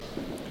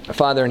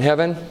Father in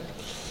heaven,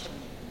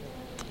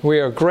 we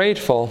are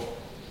grateful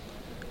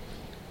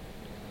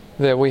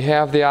that we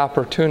have the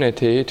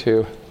opportunity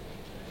to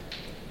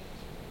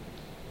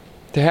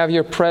have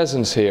your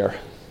presence here.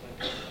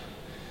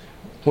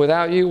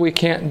 Without you, we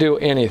can't do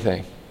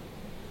anything.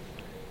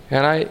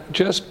 And I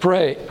just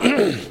pray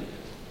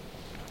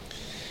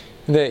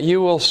that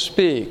you will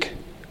speak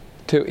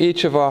to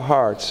each of our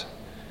hearts.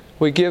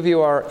 We give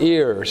you our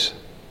ears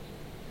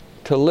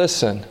to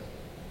listen.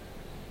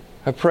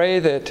 I pray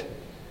that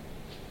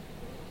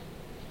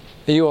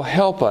you will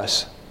help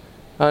us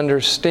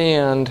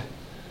understand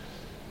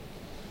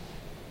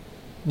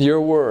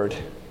your word.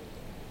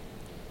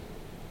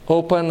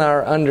 Open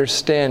our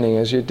understanding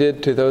as you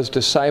did to those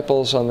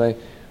disciples on the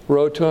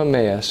road to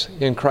Emmaus.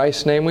 In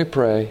Christ's name we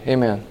pray.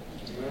 Amen.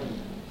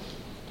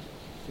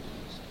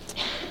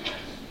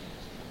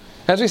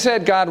 As we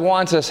said, God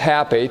wants us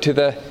happy. To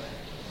the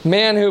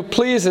man who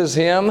pleases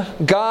Him,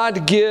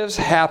 God gives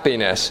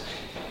happiness.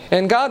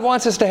 And God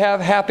wants us to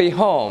have happy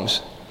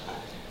homes.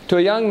 To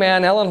a young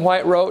man, Ellen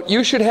White wrote,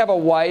 "You should have a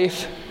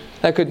wife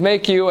that could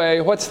make you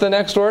a," what's the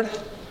next word?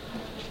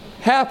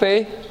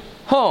 Happy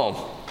home.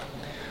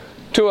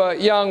 To a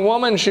young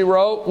woman, she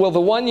wrote, "Will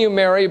the one you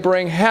marry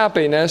bring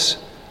happiness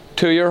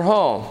to your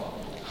home?"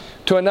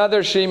 To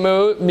another, she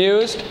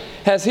mused,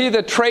 "Has he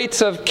the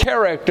traits of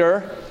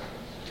character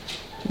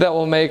that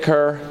will make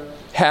her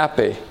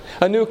happy?"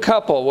 A new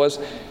couple was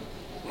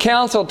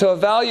counseled to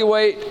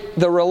evaluate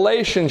the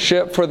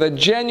relationship for the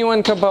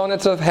genuine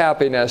components of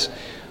happiness.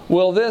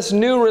 Will this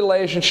new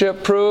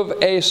relationship prove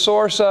a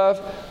source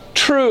of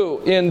true,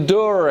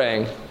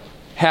 enduring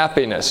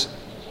happiness?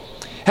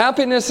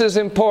 Happiness is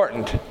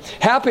important.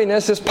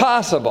 Happiness is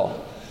possible.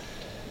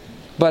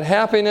 But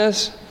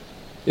happiness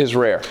is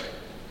rare.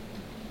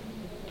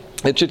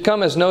 It should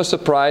come as no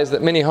surprise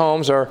that many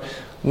homes are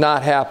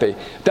not happy.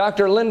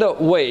 Dr. Linda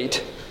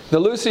Waite, the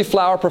Lucy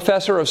Flower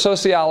Professor of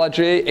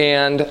Sociology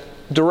and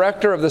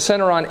Director of the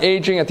Center on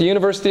Aging at the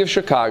University of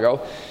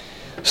Chicago,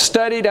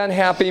 studied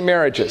unhappy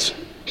marriages.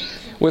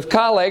 With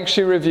colleagues,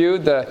 she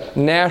reviewed the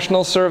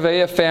National Survey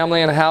of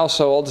Family and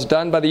Households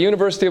done by the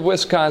University of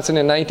Wisconsin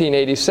in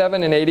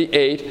 1987 and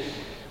 88,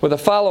 with a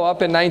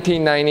follow-up in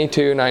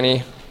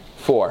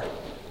 1992-94.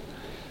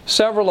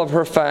 Several of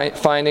her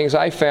findings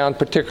I found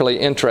particularly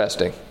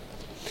interesting.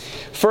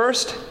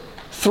 First,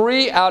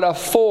 3 out of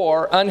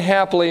 4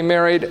 unhappily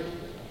married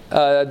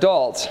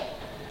adults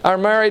are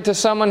married to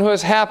someone who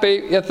is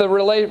happy with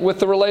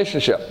the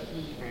relationship.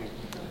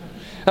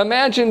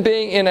 Imagine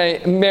being in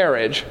a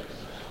marriage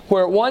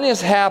where one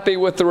is happy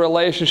with the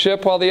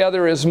relationship while the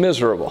other is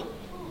miserable.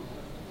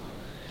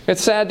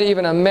 It's sad to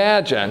even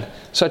imagine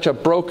such a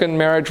broken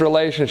marriage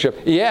relationship,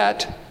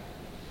 yet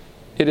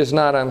it is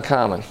not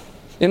uncommon.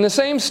 In the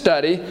same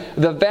study,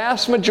 the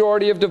vast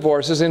majority of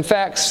divorces, in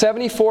fact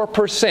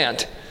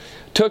 74%,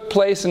 took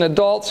place in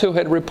adults who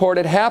had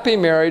reported happy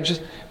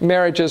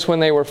marriages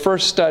when they were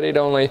first studied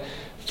only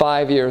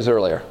 5 years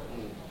earlier.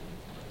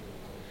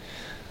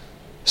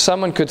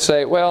 Someone could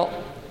say, well,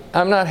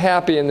 I'm not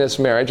happy in this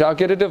marriage. I'll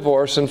get a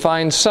divorce and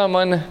find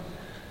someone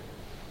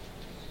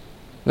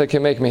that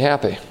can make me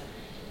happy.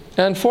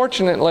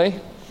 Unfortunately,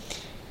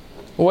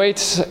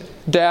 Waite's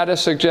data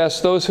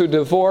suggests those who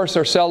divorce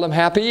are seldom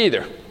happy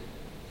either.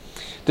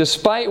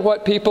 Despite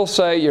what people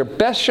say, your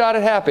best shot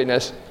at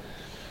happiness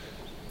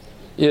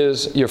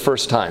is your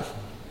first time.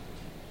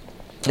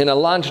 In a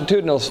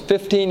longitudinal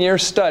 15-year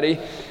study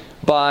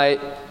by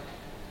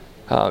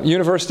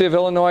University of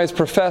Illinois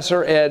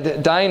professor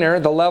Ed Diner,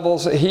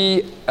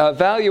 he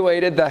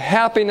evaluated the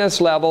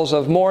happiness levels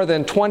of more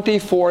than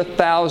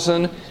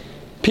 24,000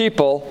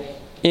 people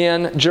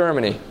in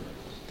Germany.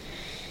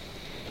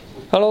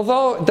 And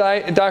although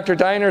Dr.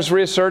 Diner's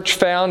research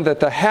found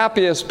that the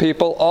happiest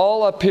people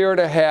all appear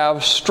to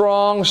have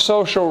strong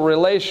social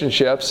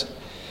relationships,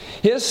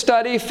 his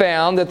study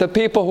found that the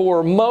people who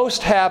were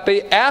most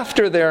happy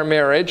after their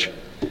marriage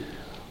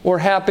were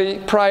happy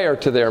prior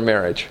to their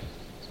marriage.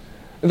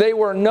 They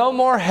were no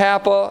more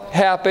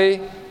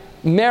happy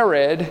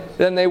married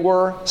than they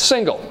were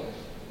single.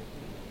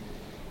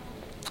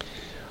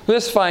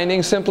 This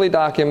finding simply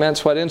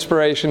documents what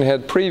Inspiration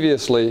had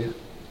previously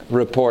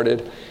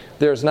reported.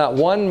 There's not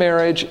one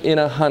marriage in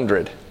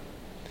 100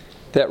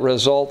 that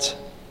results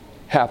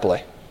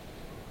happily.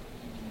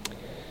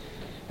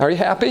 Are you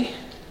happy?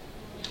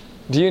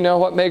 Do you know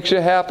what makes you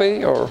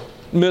happy or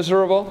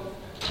miserable?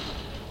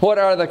 What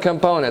are the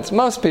components?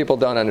 Most people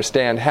don't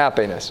understand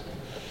happiness.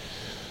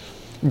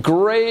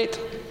 Great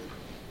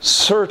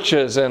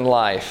searches in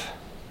life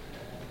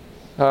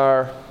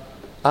are,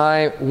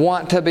 I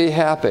want to be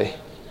happy.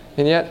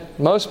 And yet,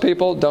 most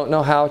people don't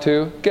know how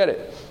to get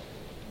it.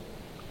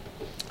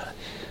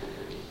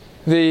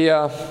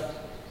 The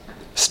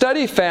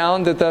study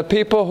found that the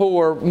people who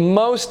were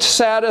most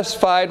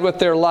satisfied with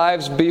their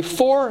lives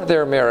before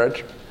their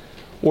marriage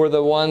were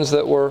the ones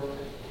that were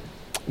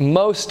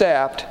most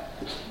apt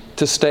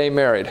to stay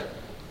married.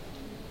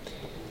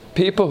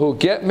 People who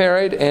get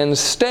married and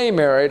stay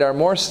married are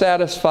more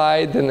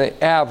satisfied than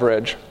the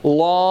average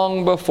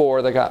long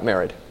before they got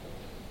married.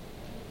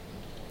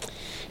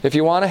 If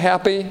you want a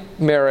happy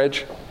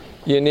marriage,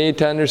 you need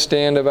to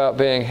understand about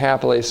being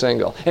happily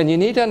single. And you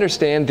need to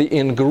understand the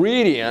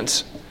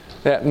ingredients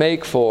that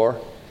make for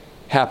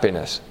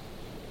happiness.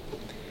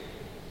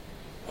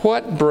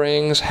 What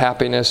brings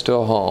happiness to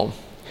a home?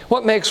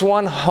 What makes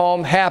one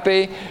home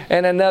happy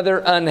and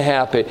another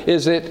unhappy?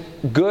 Is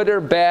it good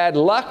or bad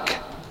luck?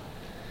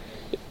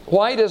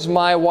 Why does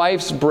my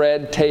wife's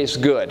bread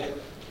taste good?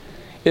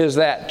 Is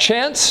that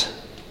chance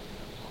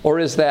or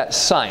is that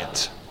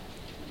science?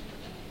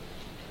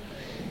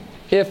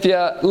 If you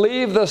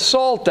leave the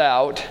salt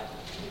out,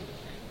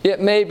 it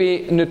may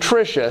be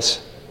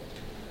nutritious,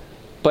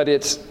 but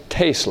it's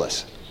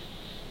tasteless.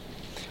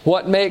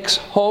 What makes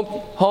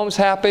homes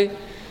happy?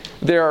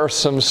 There are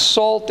some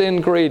salt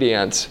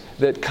ingredients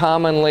that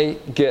commonly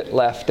get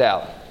left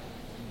out.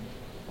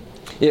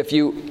 If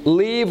you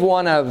leave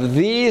one of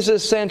these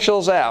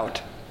essentials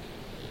out,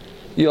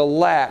 you'll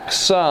lack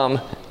some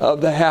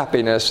of the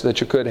happiness that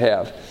you could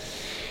have.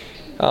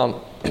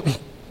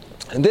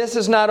 This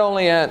is not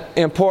only an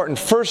important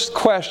first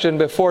question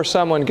before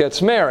someone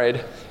gets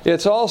married,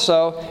 it's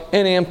also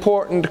an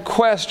important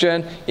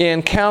question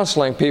in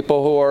counseling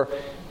people who are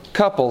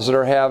couples that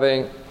are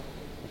having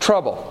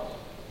trouble.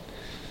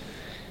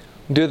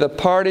 Do the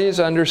parties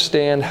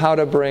understand how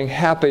to bring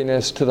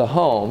happiness to the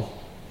home?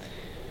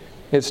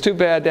 It's too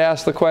bad to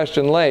ask the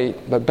question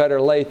late, but better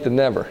late than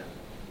never.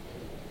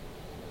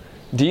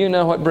 Do you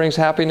know what brings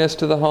happiness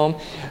to the home?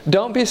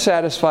 Don't be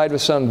satisfied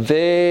with some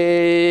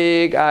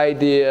vague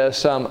idea,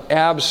 some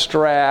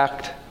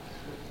abstract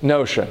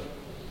notion.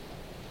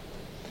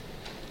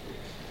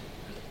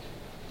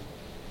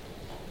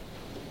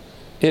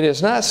 It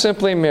is not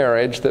simply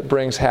marriage that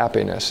brings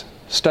happiness.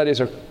 Studies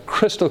are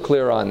crystal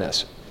clear on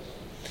this.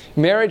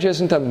 Marriage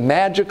isn't a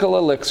magical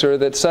elixir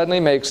that suddenly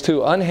makes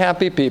two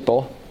unhappy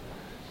people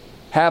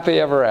happy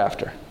ever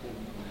after.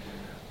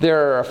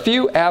 There are a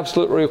few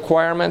absolute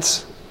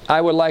requirements. I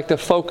would like to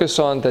focus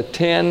on the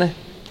 10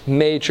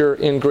 major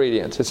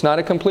ingredients. It's not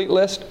a complete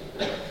list,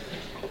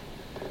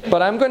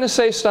 but I'm going to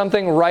say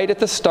something right at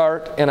the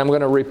start, and I'm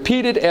going to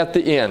repeat it at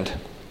the end,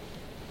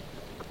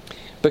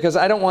 because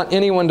I don't want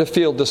anyone to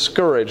feel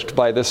discouraged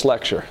by this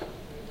lecture.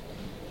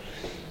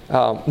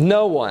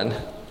 No one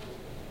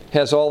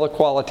has all the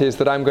qualities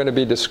that I'm going to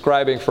be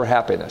describing for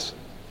happiness.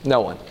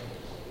 No one.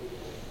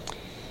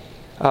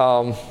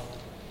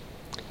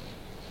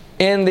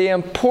 And the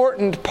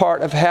important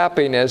part of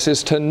happiness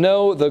is to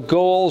know the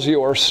goals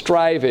you are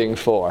striving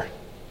for.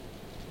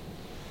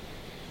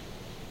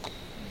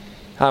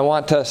 I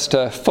want us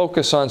to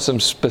focus on some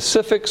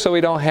specifics so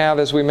we don't have,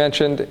 as we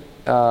mentioned,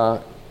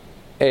 a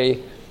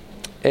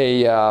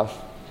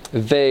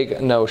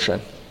vague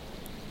notion.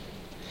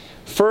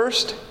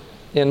 First,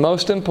 and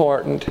most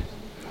important,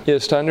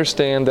 is to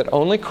understand that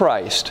only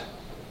Christ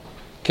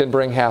can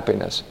bring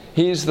happiness.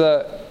 He's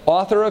the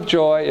author of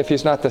joy. If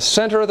He's not the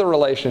center of the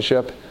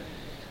relationship,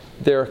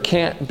 there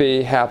can't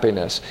be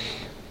happiness.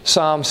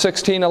 Psalm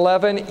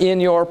 16:11,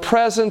 in your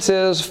presence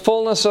is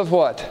fullness of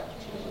what?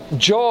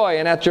 Joy,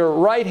 and at your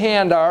right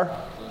hand are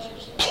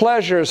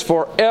pleasures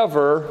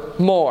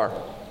forevermore.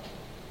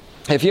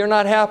 If you're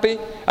not happy,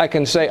 I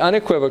can say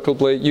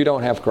unequivocally, you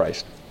don't have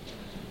Christ.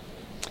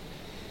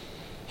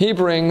 He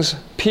brings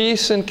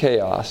peace in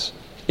chaos,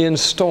 in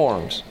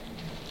storms.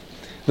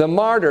 The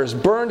martyrs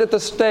burned at the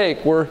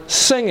stake were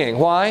singing.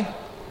 Why?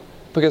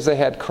 Because they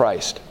had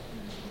Christ.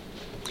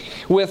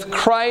 With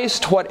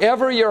Christ,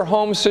 whatever your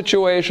home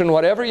situation,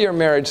 whatever your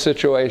marriage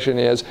situation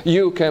is,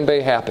 you can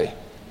be happy.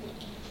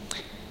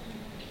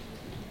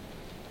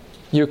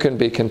 You can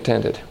be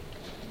contented.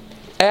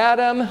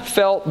 Adam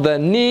felt the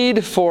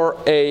need for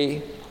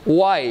a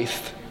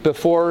wife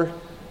before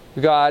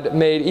God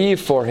made Eve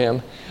for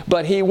him,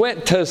 but he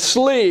went to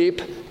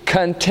sleep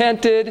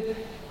contented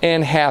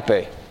and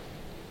happy.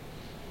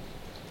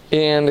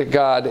 And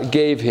God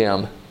gave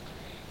him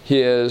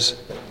his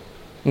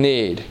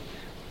need.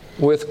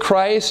 With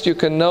Christ, you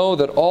can know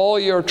that all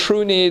your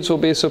true needs will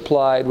be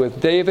supplied.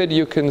 With David,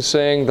 you can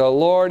sing, the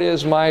Lord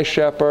is my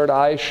shepherd,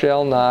 I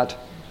shall not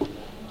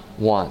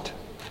want.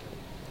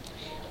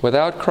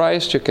 Without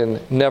Christ, you can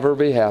never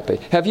be happy.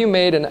 Have you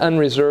made an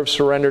unreserved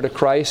surrender to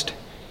Christ?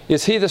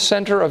 Is He the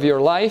center of your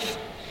life?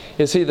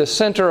 Is He the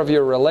center of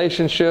your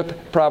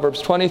relationship?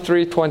 Proverbs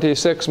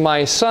 23:26,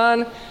 my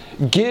son,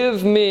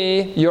 give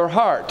me your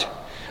heart.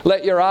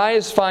 Let your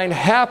eyes find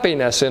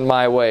happiness in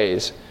my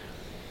ways.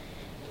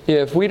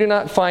 If we do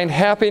not find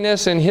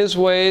happiness in His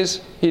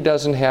ways, He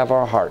doesn't have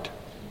our heart.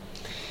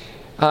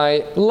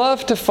 I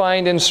love to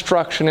find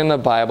instruction in the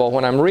Bible.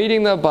 When I'm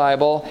reading the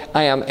Bible,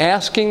 I am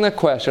asking the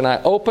question.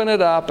 I open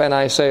it up and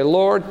I say,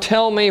 Lord,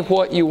 tell me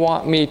what you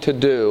want me to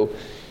do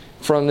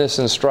from this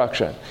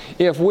instruction.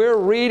 If we're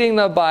reading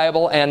the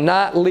Bible and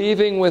not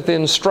leaving with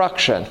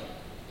instruction,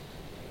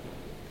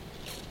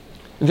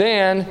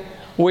 then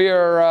we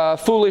are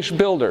foolish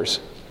builders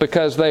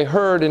because they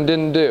heard and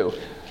didn't do.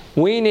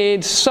 We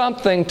need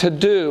something to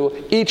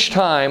do each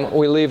time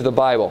we leave the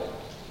Bible.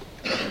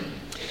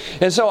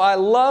 And so I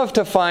love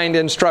to find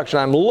instruction.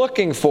 I'm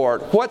looking for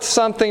it. What's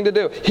something to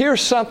do? Here's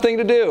something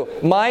to do.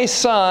 My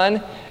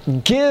son,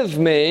 give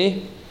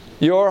me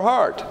your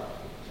heart.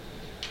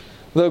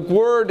 The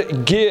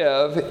word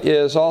give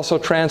is also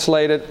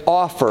translated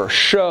offer,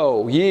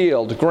 show,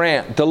 yield,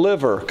 grant,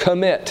 deliver,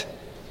 commit,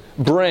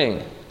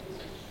 bring.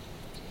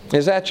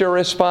 Is that your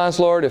response,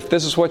 Lord? If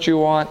this is what you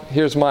want,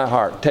 here's my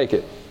heart. Take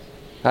it.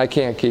 I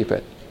can't keep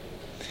it.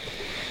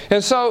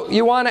 And so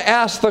you want to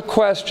ask the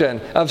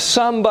question of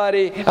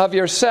somebody, of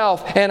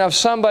yourself, and of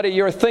somebody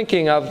you're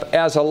thinking of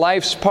as a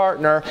life's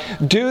partner,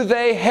 do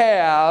they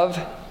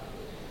have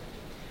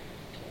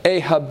a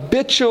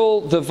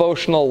habitual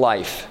devotional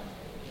life?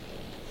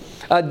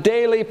 A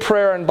daily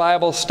prayer and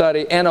Bible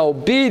study and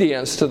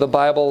obedience to the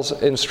Bible's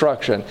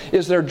instruction?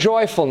 Is there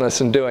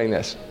joyfulness in doing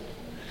this?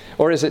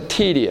 Or is it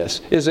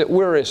tedious? Is it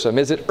wearisome?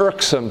 Is it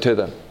irksome to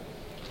them?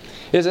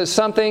 Is it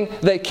something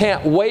they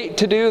can't wait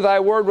to do? Thy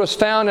word was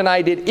found, and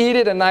I did eat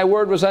it, and thy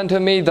word was unto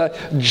me the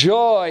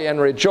joy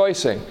and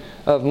rejoicing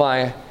of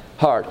my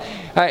heart.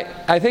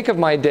 I think of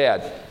my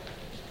dad.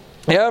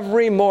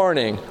 Every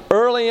morning,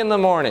 early in the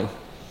morning,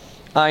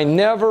 I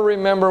never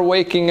remember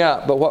waking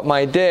up, but what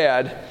my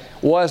dad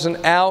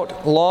wasn't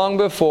out long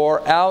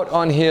before, out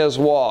on his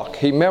walk.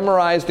 He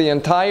memorized the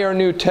entire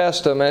New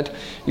Testament.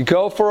 You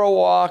go for a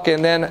walk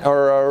and then,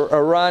 or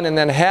a run, and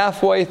then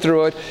halfway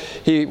through it,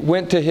 he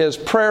went to his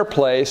prayer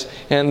place,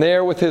 and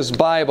there with his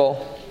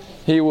Bible,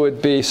 he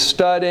would be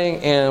studying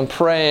and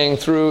praying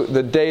through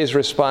the day's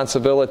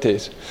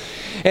responsibilities.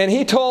 And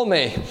he told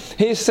me,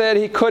 he said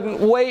he couldn't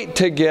wait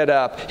to get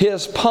up.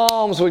 His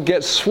palms would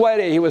get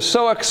sweaty. He was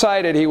so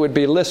excited he would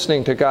be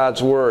listening to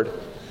God's Word.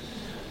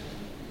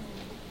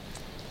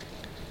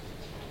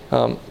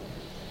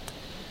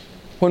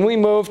 When we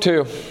moved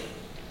to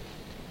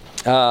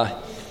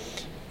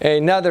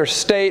another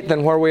state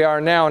than where we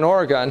are now in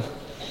Oregon,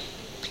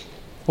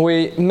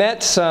 we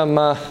met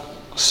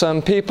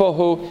some people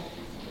who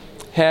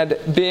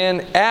had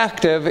been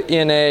active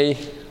in a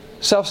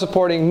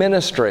self-supporting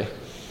ministry,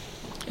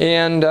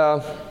 and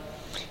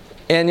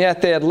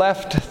yet they had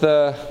left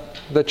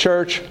the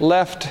church,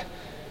 left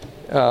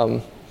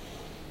the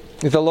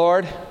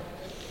Lord.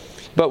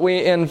 But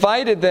we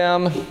invited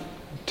them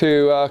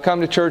to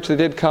come to church. They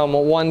did come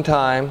one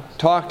time,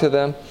 talk to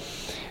them.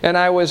 And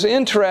I was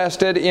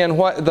interested in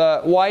what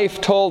the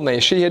wife told me.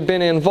 She had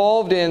been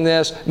involved in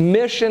this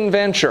mission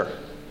venture,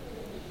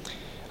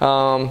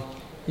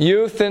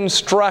 youth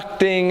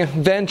instructing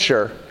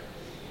venture,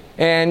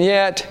 and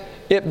yet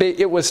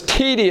it was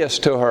tedious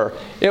to her.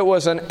 It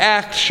was an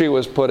act she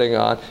was putting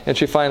on, and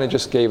she finally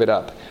just gave it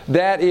up.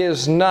 That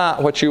is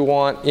not what you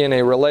want in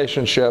a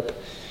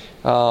relationship,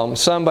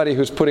 somebody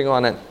who's putting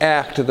on an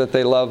act that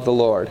they love the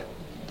Lord.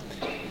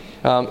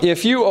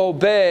 If you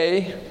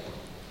obey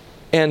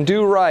and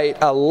do right,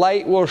 a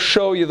light will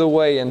show you the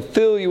way and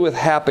fill you with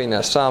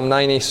happiness. Psalm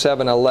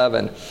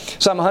 97:11.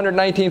 Psalm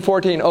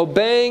 119:14.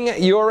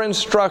 Obeying your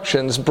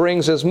instructions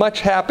brings as much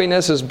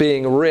happiness as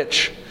being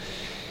rich.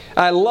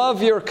 I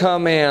love your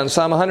commands.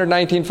 Psalm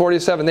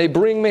 119:47. They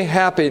bring me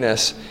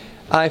happiness.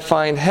 I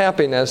find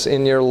happiness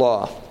in your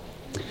law.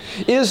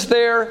 Is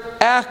there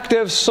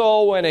active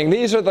soul winning?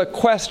 These are the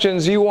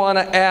questions you want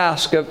to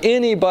ask of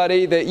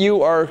anybody that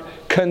you are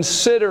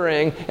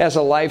considering as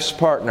a life's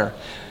partner.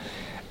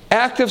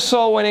 Active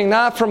soul winning,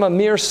 not from a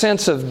mere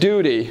sense of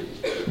duty,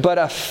 but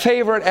a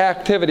favorite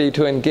activity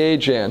to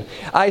engage in.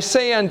 I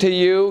say unto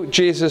you,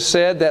 Jesus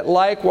said, that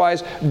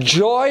likewise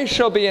joy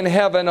shall be in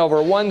heaven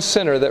over one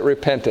sinner that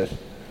repenteth.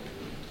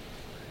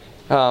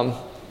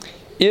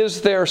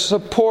 Is there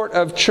support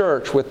of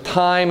church with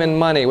time and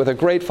money, with a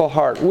grateful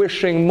heart,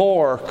 wishing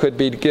more could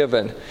be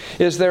given?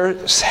 Is there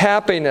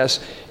happiness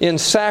in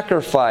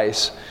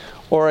sacrifice,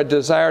 or a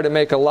desire to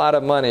make a lot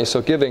of money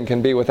so giving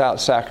can be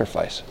without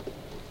sacrifice?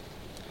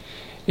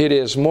 It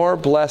is more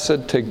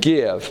blessed to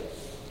give.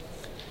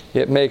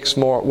 It makes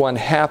one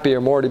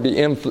happier, more to be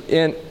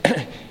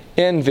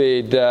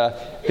envied, the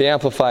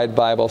Amplified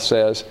Bible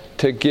says,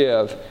 to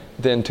give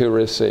than to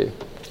receive.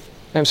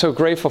 I'm so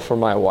grateful for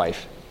my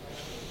wife.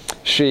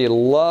 She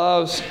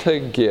loves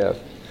to give.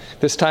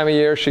 This time of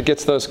year, she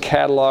gets those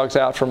catalogs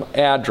out from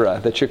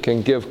ADRA that you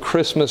can give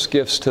Christmas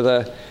gifts to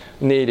the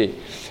needy.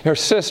 Her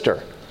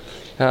sister,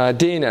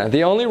 Dina,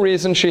 the only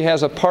reason she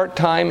has a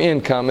part-time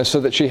income is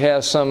so that she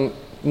has some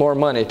more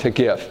money to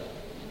give.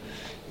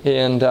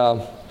 And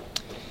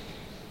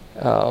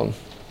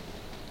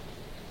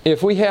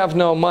if we have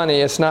no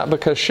money, it's not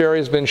because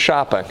Sherry's been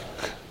shopping.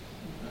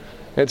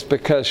 It's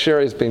because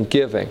Sherry's been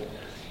giving.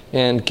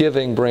 And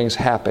giving brings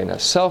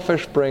happiness.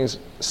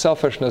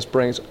 Selfishness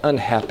brings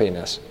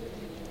unhappiness.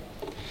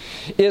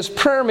 Is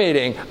prayer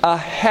meeting a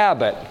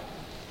habit?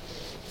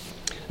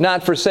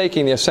 Not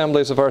forsaking the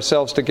assemblies of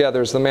ourselves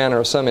together as the manner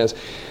of some is.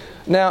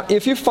 Now,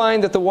 if you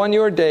find that the one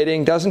you are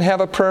dating doesn't have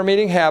a prayer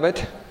meeting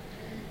habit,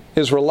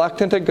 is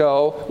reluctant to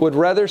go, would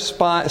rather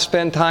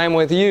spend time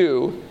with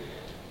you,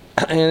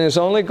 and is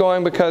only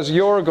going because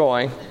you're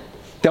going,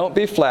 don't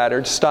be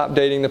flattered. Stop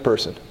dating the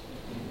person.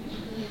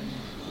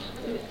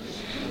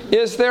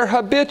 Is there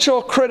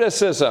habitual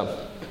criticism?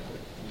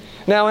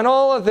 Now, in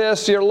all of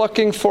this, you're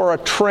looking for a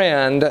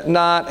trend,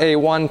 not a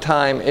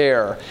one-time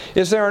error.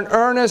 Is there an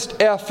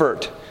earnest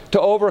effort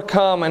to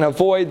overcome and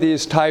avoid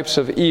these types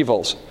of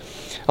evils,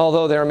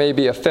 although there may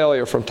be a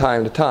failure from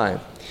time to time.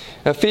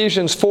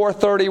 Ephesians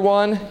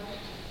 4:31,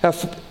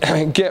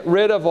 get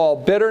rid of all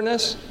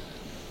bitterness,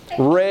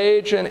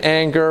 rage and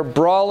anger,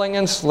 brawling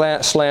and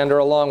slander,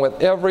 along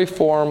with every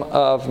form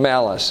of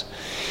malice.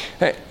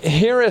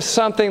 Here is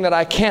something that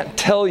I can't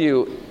tell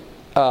you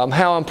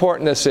how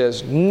important this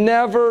is.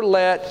 Never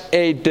let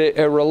a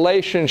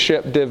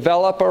relationship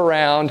develop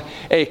around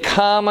a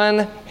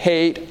common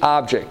hate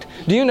object.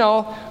 Do you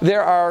know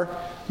there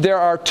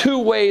are two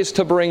ways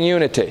to bring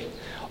unity?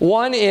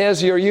 One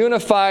is you're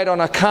unified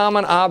on a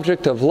common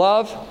object of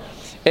love,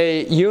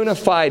 a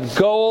unified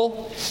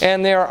goal,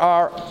 and there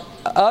are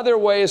other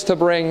ways to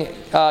bring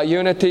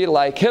unity,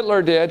 like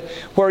Hitler did,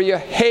 where you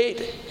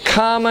hate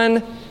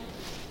common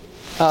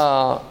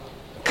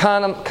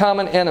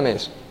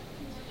enemies.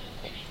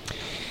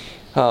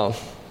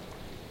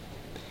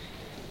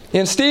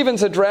 In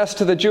Stephen's address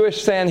to the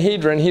Jewish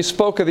Sanhedrin, he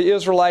spoke of the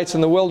Israelites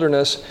in the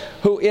wilderness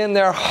who in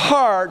their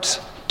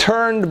hearts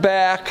turned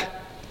back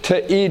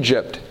to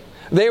Egypt.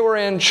 They were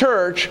in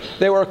church,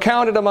 they were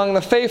counted among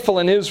the faithful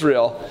in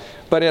Israel,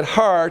 but at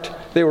heart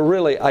they were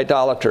really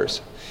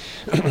idolaters.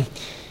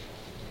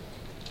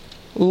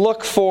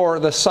 Look for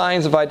the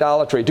signs of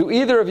idolatry. Do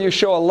either of you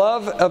show a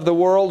love of the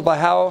world by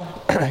how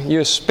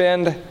you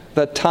spend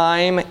the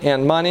time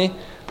and money,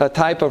 the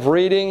type of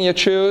reading you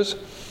choose,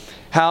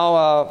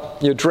 how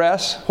you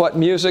dress, what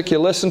music you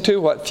listen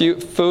to, what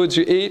foods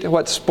you eat,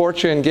 what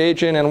sports you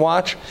engage in and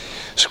watch?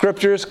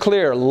 Scripture is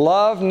clear.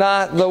 Love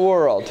not the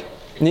world,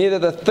 neither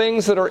the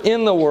things that are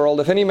in the world.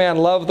 If any man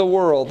love the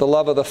world, the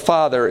love of the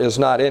Father is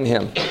not in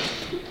him.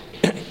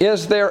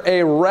 Is there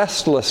a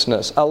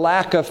restlessness, a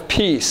lack of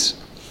peace?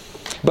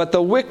 But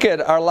the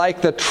wicked are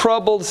like the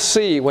troubled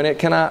sea when it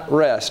cannot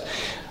rest.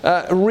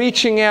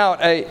 Reaching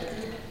out,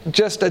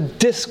 just a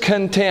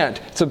discontent.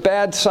 It's a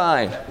bad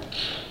sign.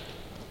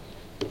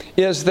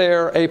 Is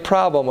there a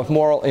problem with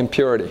moral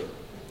impurity?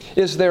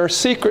 Is there a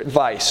secret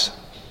vice?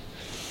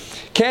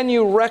 Can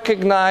you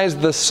recognize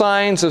the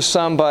signs of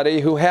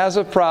somebody who has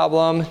a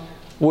problem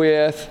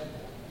with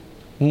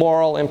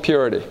moral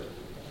impurity?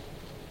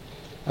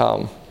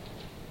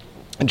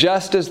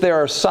 Just as there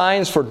are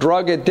signs for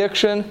drug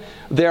addiction,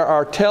 there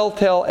are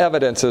telltale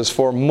evidences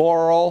for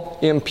moral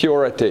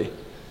impurity.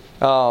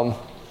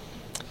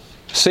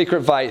 Secret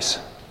vice.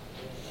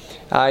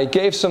 I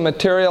gave some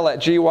material at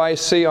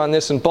GYC on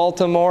this in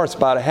Baltimore. It's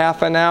about a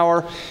half an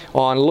hour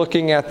on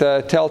looking at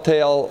the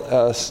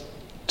telltale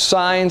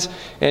signs,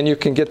 and you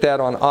can get that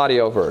on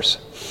Audioverse.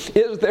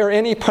 Is there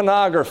any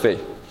pornography?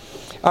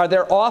 Are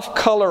there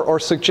off-color or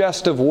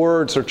suggestive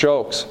words or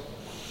jokes?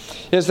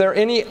 Is there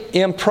any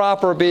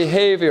improper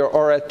behavior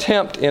or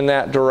attempt in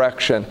that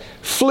direction?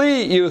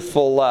 Flee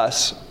youthful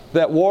lusts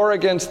that war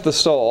against the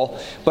soul,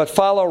 but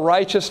follow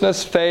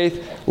righteousness,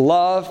 faith,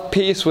 love,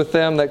 peace with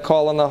them that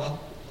call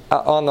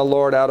on the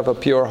Lord out of a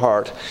pure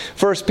heart.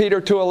 1 Peter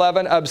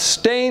 2:11,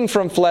 abstain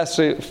from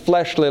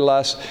fleshly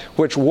lusts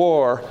which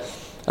war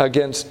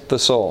against the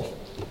soul.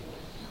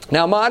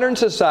 Now, modern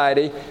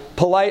society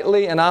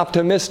politely and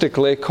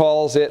optimistically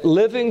calls it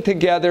living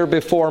together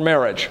before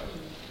marriage.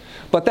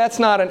 But that's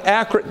not an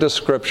accurate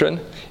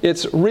description.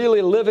 It's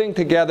really living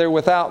together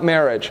without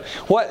marriage.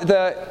 What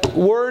the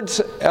words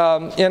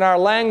in our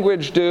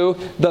language do,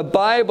 the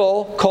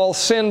Bible calls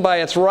sin by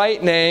its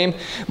right name,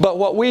 but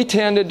what we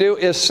tend to do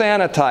is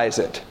sanitize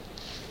it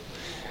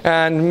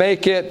and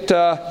make it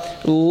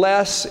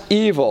less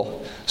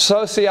evil.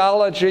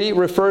 Sociology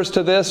refers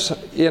to this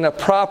in a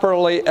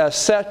properly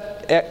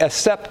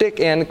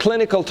aseptic and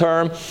clinical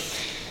term,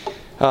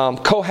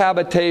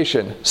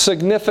 cohabitation,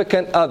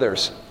 significant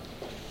others.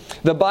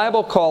 The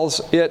Bible calls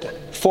it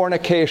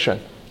fornication.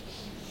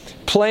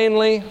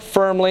 Plainly,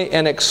 firmly,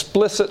 and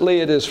explicitly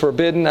it is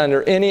forbidden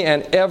under any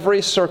and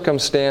every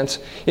circumstance,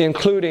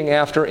 including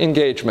after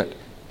engagement.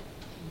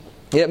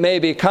 It may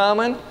be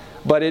common,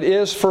 but it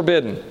is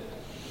forbidden.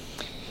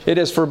 It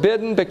is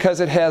forbidden because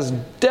it has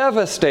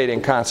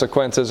devastating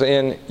consequences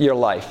in your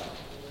life.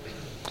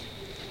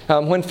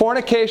 When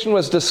fornication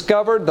was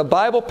discovered, the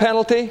Bible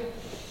penalty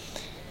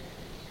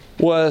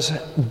was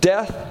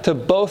death to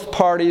both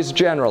parties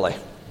generally.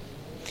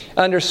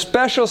 Under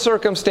special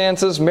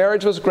circumstances,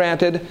 marriage was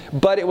granted,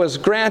 but it was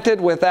granted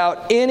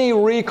without any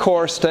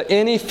recourse to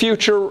any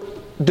future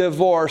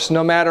divorce,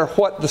 no matter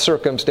what the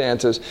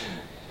circumstances.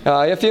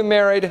 If you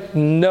married,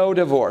 no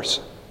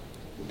divorce.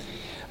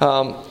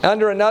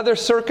 Under another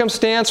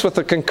circumstance, with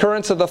the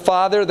concurrence of the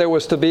father, there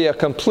was to be a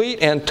complete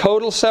and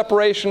total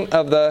separation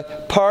of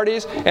the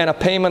parties and a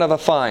payment of a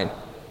fine,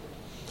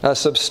 a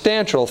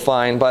substantial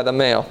fine by the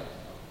male.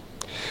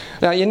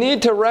 Now, you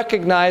need to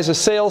recognize a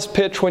sales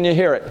pitch when you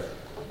hear it.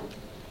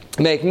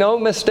 Make no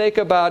mistake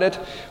about it,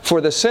 for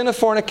the sin of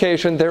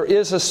fornication, there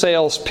is a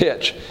sales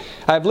pitch.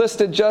 I've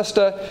listed just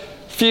a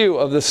few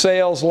of the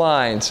sales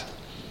lines.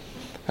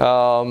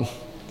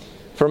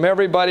 From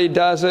everybody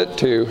does it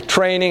to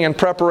training and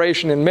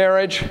preparation in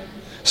marriage,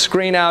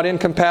 screen out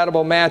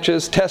incompatible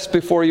matches, test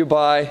before you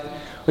buy,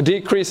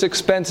 decrease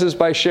expenses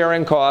by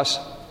sharing costs.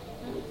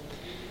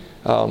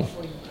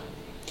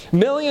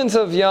 Millions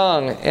of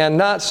young and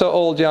not so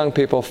old young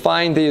people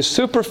find these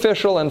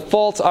superficial and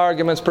false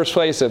arguments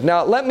persuasive.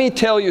 Now, let me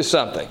tell you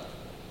something.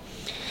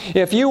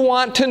 If you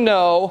want to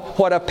know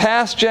what a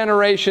past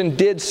generation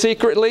did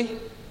secretly,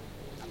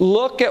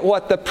 look at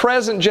what the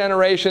present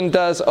generation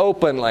does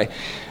openly.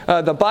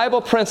 The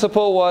Bible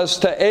principle was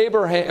to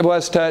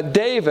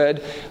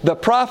David. The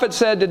prophet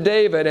said to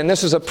David, and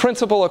this is a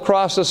principle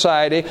across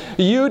society,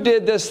 you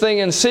did this thing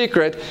in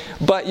secret,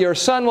 but your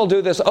son will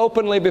do this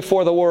openly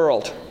before the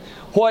world.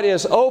 What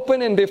is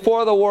open and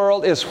before the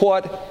world is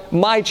what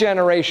my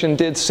generation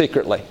did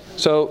secretly.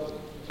 So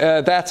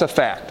that's a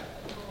fact.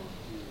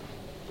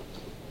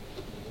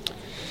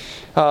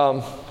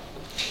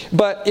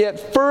 But it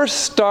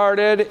first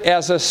started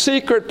as a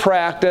secret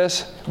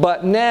practice,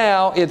 but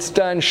now it's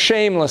done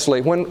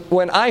shamelessly.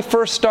 When I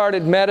first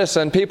started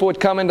medicine, people would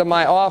come into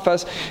my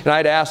office, and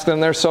I'd ask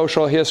them their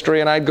social history,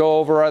 and I'd go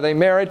over, are they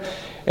married?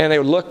 And they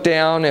would look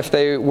down if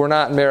they were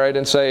not married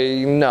and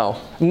say no.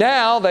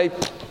 Now they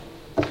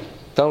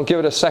don't give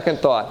it a second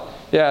thought.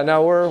 Yeah,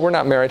 no, we're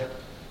not married.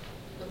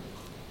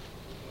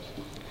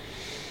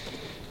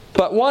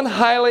 But one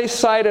highly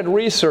cited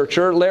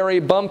researcher, Larry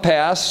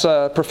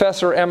Bumpass,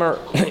 professor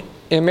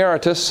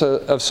emeritus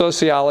of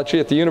sociology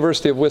at the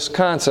University of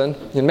Wisconsin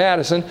in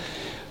Madison,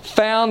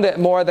 found that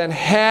more than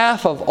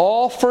half of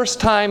all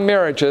first-time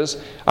marriages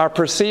are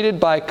preceded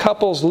by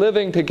couples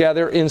living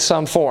together in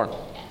some form.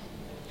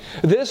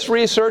 This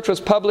research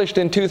was published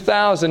in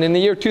 2000. In the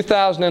year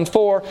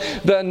 2004,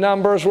 the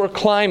numbers were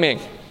climbing.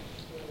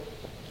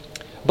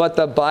 But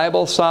the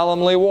Bible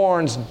solemnly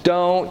warns,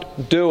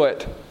 don't do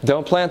it.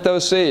 Don't plant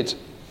those seeds.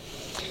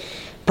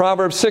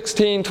 Proverbs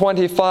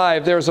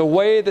 16:25, there's a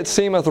way that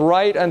seemeth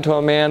right unto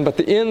a man, but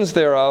the ends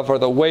thereof are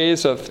the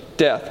ways of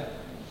death.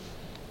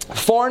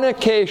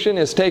 Fornication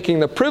is taking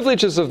the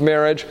privileges of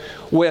marriage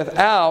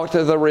without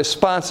the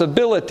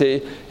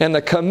responsibility and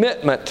the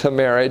commitment to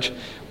marriage.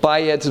 By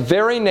its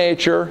very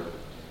nature,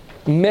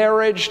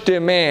 marriage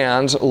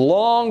demands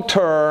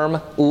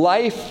long-term,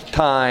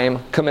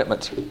 lifetime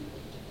commitments.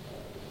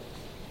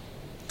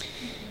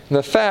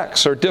 The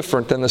facts are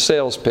different than the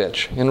sales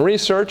pitch. In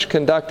research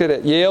conducted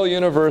at Yale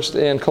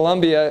University and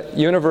Columbia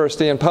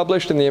University and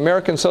published in the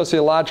American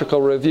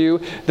Sociological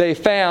Review, they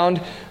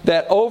found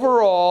that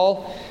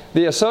overall,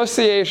 the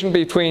association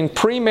between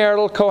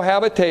premarital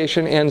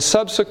cohabitation and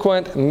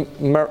subsequent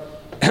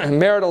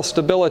marital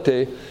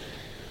stability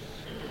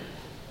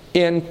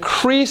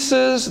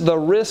increases the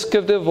risk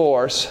of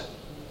divorce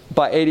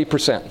by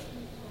 80%.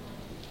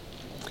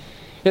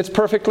 It's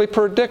perfectly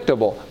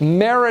predictable.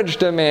 Marriage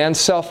demands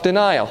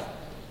self-denial.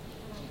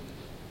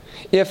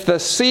 If the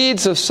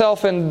seeds of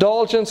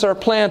self-indulgence are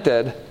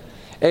planted,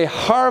 a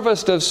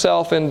harvest of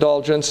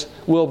self-indulgence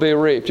will be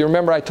reaped. You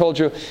remember I told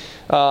you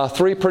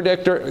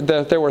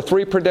that there were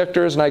three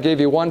predictors, and I gave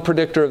you one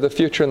predictor of the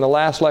future in the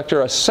last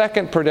lecture. A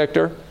second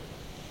predictor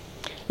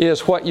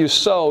is what you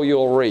sow,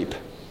 you'll reap.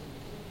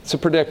 It's a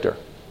predictor.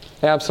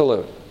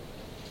 Absolute.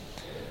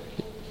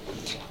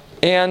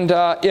 And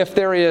if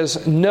there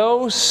is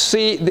no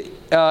seed,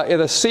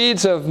 the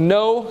seeds of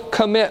no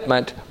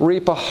commitment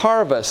reap a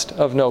harvest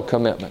of no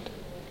commitment.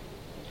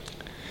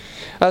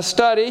 A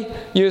study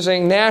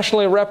using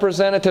nationally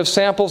representative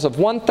samples of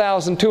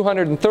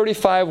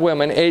 1,235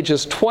 women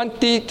ages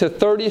 20 to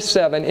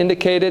 37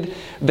 indicated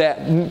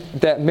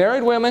that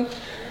married women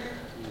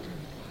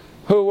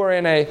who were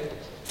in a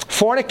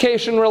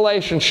fornication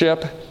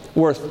relationship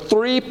were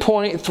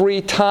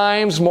 3.3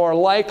 times more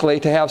likely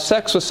to have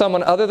sex with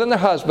someone other than their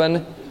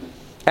husband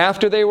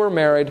after they were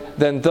married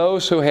than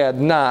those who had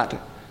not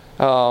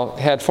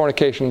had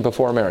fornication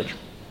before marriage.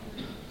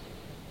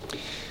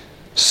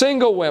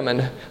 Single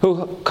women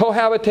who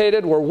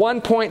cohabitated were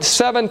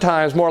 1.7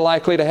 times more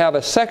likely to have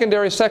a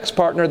secondary sex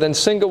partner than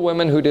single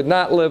women who did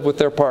not live with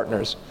their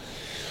partners.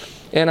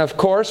 And of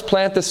course,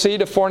 plant the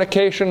seed of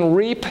fornication,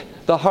 reap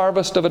the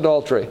harvest of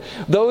adultery.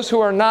 Those who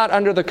are not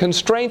under the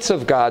constraints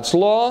of God's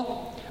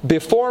law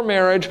before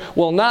marriage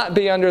will not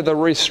be under the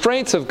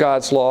restraints of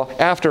God's law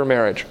after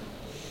marriage.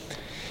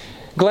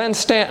 Glenn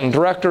Stanton,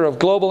 Director of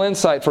Global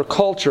Insight for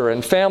Culture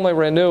and Family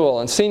Renewal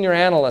and Senior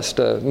Analyst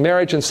of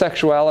Marriage and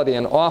Sexuality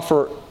and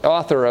author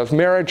of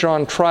Marriage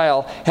on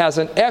Trial, has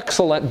an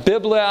excellent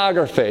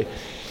bibliography,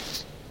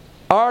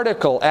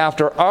 article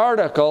after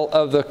article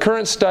of the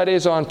current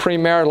studies on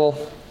premarital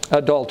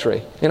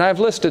adultery. And I've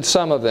listed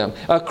some of them.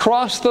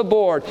 Across the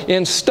board,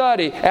 in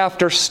study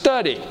after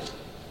study,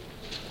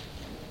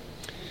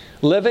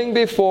 living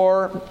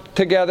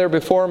together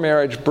before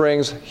marriage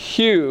brings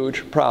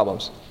huge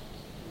problems.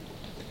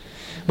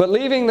 But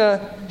leaving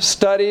the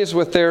studies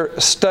with their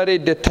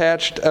studied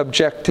detached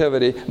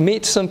objectivity,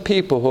 meet some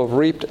people who have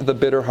reaped the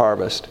bitter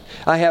harvest.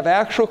 I have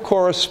actual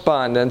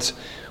correspondence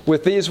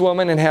with these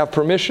women and have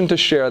permission to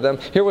share them.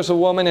 Here was a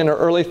woman in her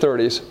early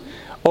 30s.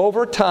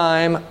 Over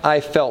time, I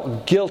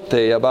felt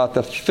guilty about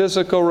the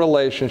physical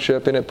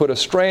relationship, and it put a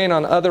strain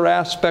on other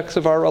aspects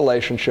of our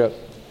relationship.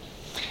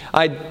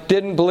 I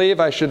didn't believe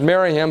I should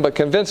marry him, but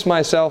convinced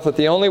myself that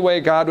the only way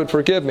God would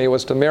forgive me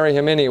was to marry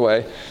him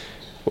anyway.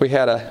 We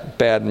had a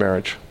bad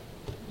marriage.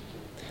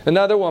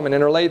 Another woman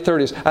in her late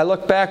 30s, I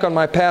look back on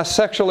my past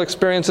sexual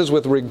experiences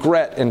with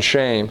regret and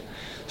shame,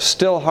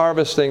 still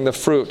harvesting the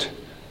fruit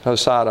of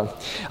Sodom.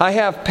 I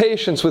have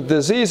patients with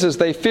diseases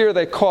they fear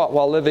they caught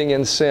while living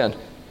in sin.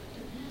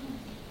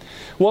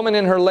 Woman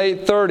in her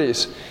late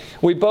 30s,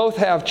 we both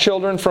have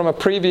children from a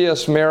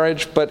previous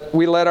marriage, but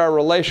we let our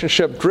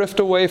relationship drift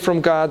away from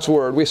God's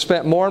Word. We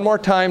spent more and more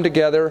time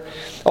together,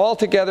 all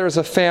together as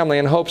a family,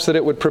 in hopes that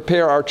it would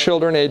prepare our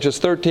children, ages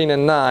 13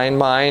 and 9,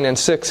 mine, and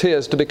 6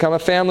 his, to become a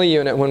family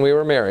unit when we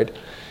were married.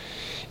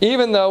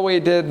 Even though we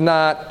did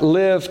not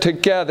live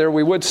together,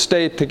 we would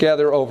stay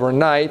together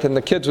overnight, and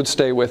the kids would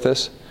stay with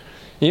us.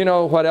 You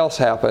know what else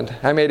happened.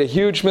 I made a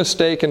huge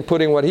mistake in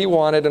putting what he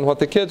wanted and what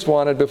the kids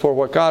wanted before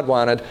what God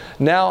wanted.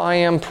 Now I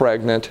am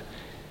pregnant.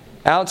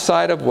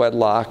 Outside of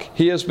wedlock,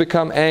 he has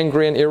become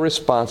angry and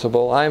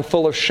irresponsible. I am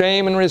full of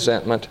shame and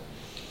resentment.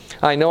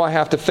 I know I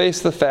have to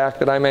face the fact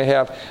that I may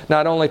have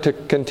not only to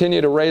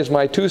continue to raise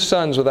my 2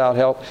 sons without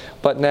help,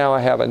 but now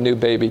I have a new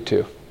baby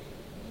too.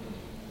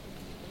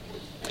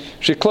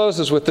 She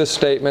closes with this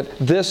statement,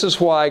 this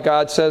is why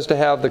God says to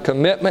have the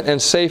commitment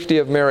and safety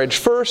of marriage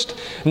first.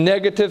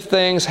 Negative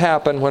things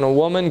happen when a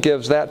woman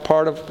gives that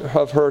part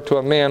of her to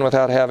a man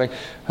without having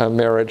a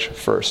marriage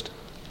first.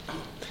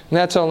 And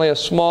that's only a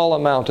small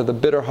amount of the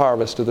bitter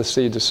harvest of the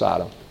seeds of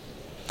Sodom.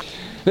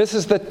 This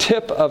is the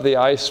tip of the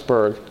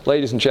iceberg,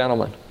 ladies and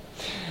gentlemen.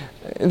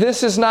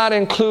 This is not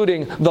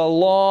including the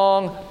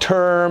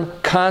long-term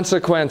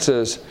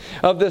consequences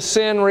of the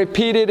sin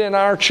repeated in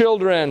our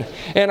children,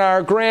 and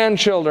our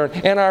grandchildren,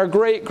 and our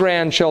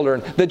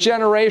great-grandchildren, the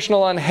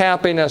generational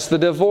unhappiness, the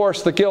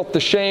divorce, the guilt, the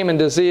shame, and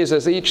disease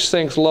as each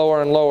sinks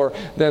lower and lower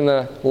than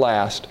the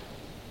last.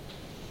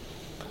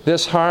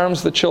 This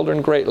harms the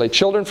children greatly.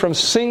 Children from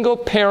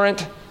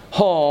single-parent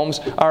homes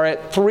are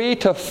at 3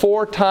 to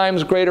 4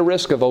 times greater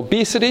risk of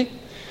obesity,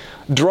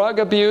 drug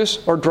abuse,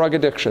 or drug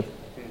addiction,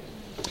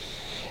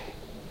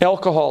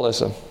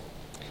 alcoholism,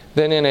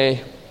 than in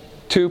a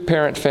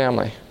 2-parent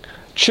family.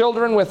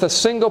 Children with a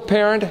single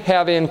parent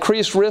have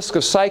increased risk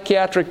of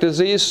psychiatric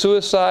disease,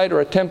 suicide, or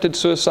attempted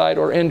suicide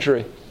or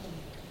injury.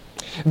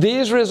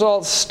 These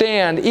results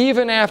stand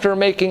even after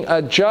making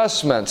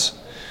adjustments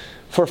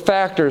for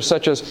factors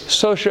such as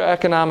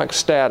socioeconomic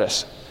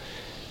status,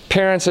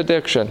 parents'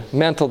 addiction,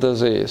 mental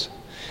disease.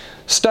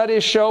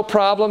 Studies show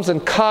problems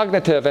in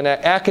cognitive and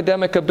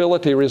academic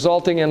ability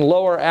resulting in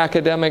lower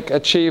academic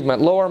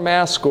achievement, lower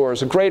math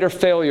scores, a greater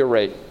failure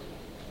rate,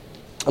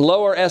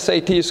 lower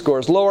SAT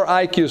scores, lower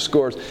IQ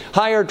scores,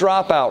 higher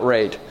dropout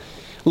rate,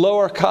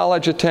 lower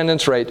college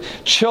attendance rate.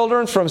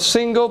 Children from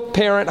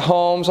single-parent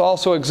homes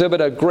also exhibit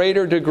a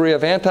greater degree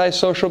of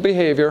antisocial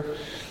behavior,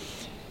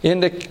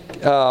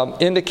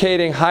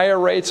 indicating higher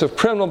rates of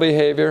criminal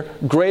behavior,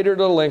 greater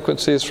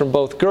delinquencies from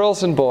both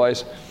girls and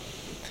boys,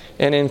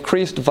 and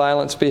increased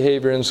violence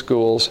behavior in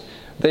schools.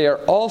 They are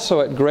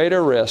also at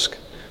greater risk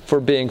for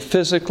being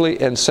physically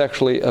and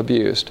sexually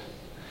abused.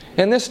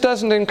 And this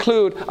doesn't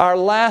include our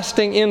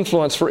lasting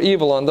influence for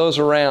evil on those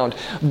around.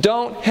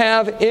 Don't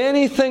have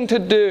anything to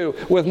do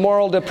with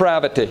moral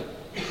depravity.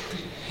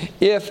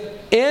 If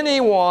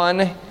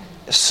anyone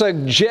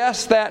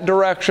suggests that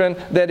direction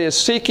that is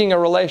seeking a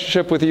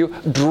relationship with you,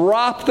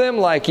 drop them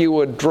like you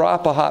would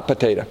drop a hot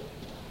potato.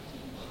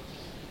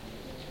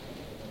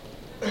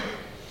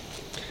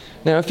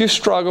 Now, if you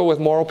struggle with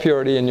moral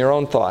purity in your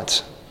own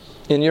thoughts,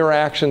 in your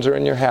actions, or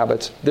in your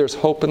habits, there's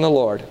hope in the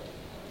Lord.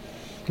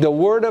 The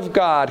Word of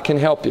God can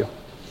help you.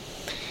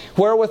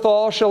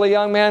 Wherewithal shall a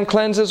young man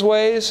cleanse his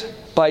ways?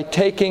 By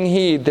taking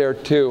heed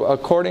thereto,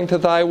 according to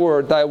thy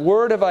word. Thy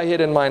word have I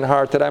hid in mine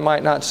heart, that I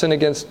might not sin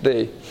against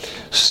thee.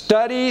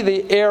 Study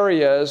the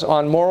areas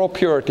on moral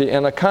purity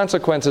and the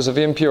consequences of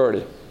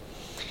impurity.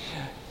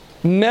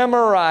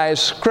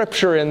 Memorize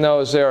Scripture in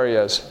those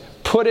areas.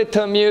 Put it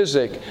to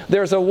music.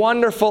 There's a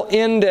wonderful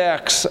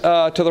index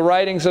to the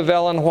writings of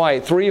Ellen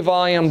White,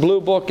 3-volume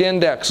Blue Book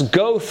Index.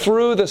 Go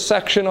through the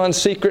section on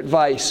secret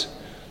vice.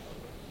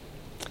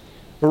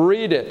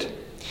 Read it.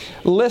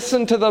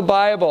 Listen to the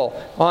Bible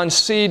on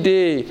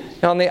CD,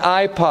 on the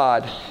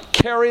iPod.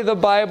 Carry the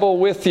Bible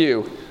with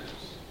you.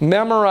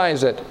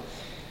 Memorize it.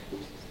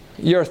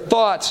 Your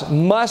thoughts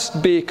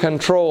must be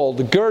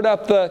controlled. Gird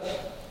up the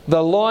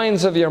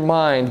loins of your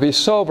mind. Be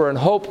sober and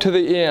hope to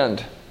the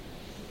end.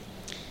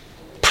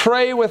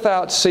 Pray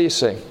without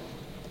ceasing.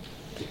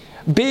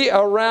 Be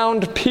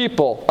around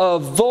people.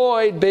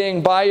 Avoid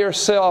being by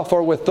yourself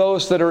or with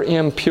those that are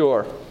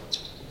impure.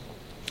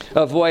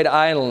 Avoid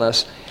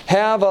idleness.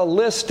 Have a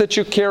list that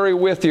you carry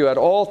with you at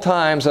all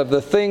times of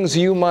the things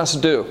you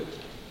must do.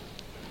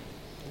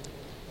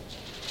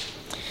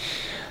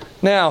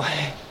 Now,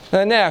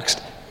 the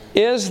next,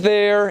 is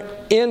there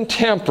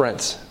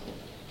intemperance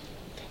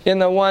in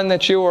the one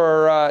that you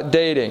are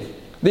dating?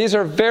 These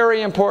are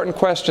very important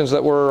questions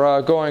that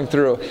we're going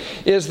through.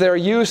 Is there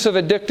use of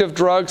addictive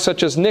drugs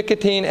such as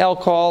nicotine,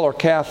 alcohol, or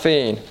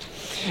caffeine?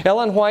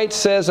 Ellen White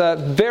says a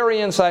very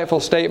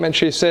insightful statement.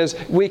 She says,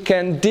 we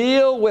can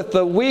deal with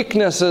the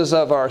weaknesses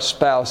of our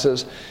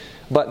spouses,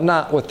 but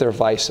not with their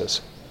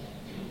vices.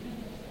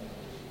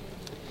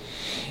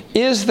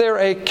 Is there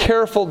a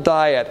careful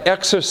diet,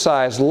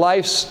 exercise,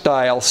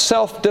 lifestyle,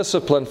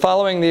 self-discipline,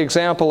 following the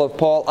example of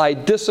Paul? I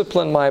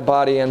discipline my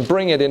body and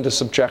bring it into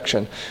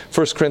subjection.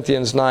 1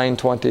 Corinthians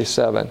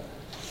 9:27.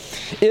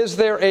 Is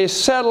there a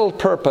settled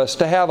purpose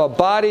to have a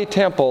body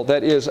temple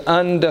that is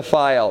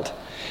undefiled?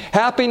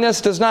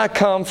 Happiness does not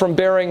come from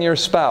burying your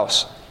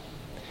spouse.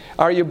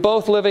 Are you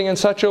both living in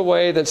such a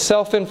way that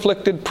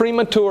self-inflicted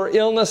premature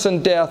illness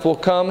and death will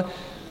come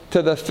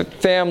to the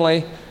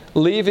family,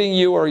 leaving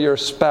you or your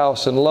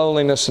spouse in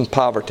loneliness and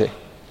poverty?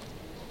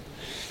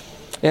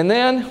 And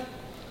then,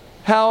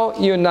 how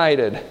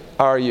united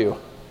are you?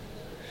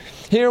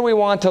 Here we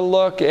want to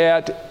look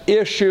at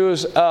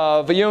issues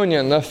of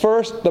union. The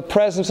first, the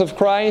presence of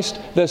Christ.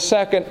 The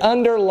second,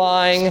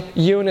 underlying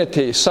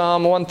unity.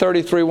 Psalm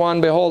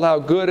 133:1, behold how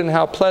good and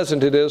how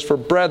pleasant it is for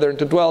brethren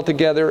to dwell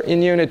together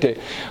in unity.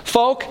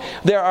 Folk,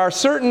 there are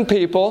certain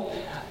people,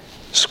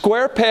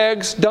 square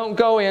pegs don't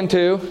go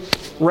into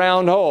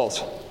round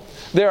holes.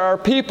 There are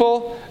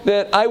people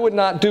that I would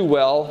not do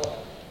well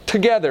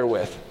together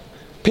with.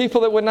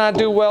 People that would not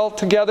do well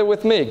together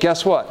with me.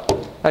 Guess what?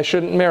 I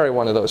shouldn't marry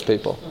one of those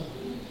people.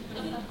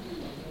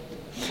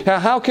 Now,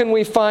 how can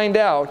we find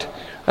out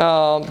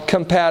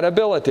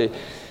compatibility?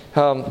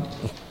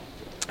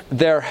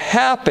 Their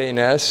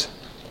happiness,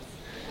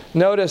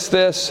 notice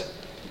this,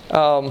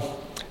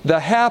 the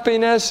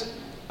happiness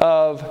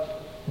of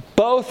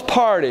both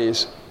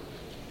parties,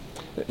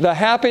 the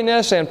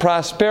happiness and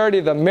prosperity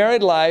of the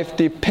married life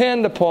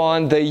depend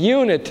upon the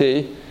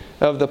unity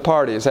of the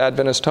parties.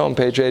 Adventist Home,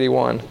 page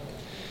 81.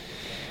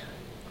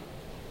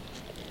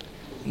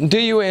 Do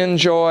you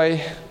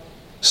enjoy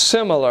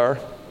similar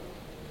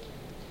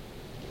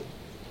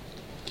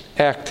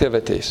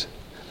activities?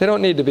 They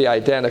don't need to be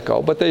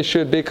identical, but they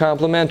should be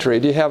complementary.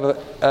 Do you have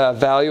a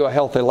value a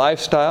healthy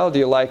lifestyle? Do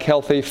you like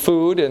healthy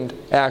food and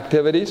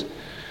activities?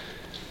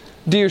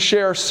 Do you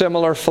share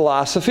similar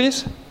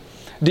philosophies?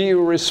 Do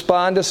you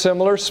respond to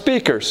similar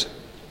speakers?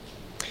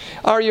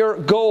 Are your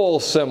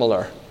goals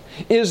similar?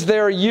 Is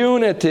there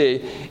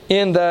unity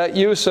in the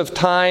use of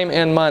time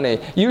and money?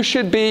 You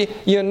should be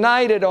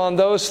united on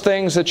those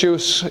things that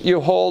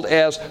you hold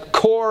as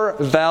core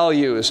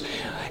values.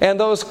 And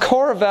those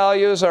core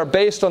values are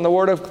based on the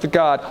Word of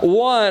God.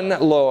 One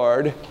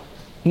Lord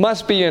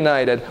must be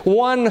united.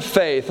 One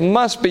faith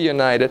must be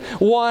united.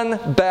 One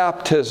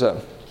baptism.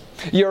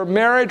 Your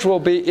marriage will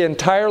be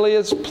entirely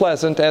as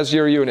pleasant as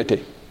your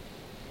unity.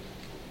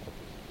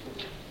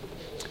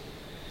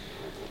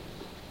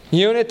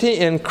 Unity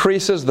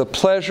increases the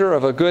pleasure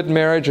of a good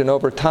marriage, and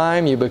over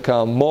time you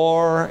become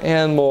more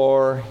and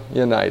more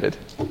united.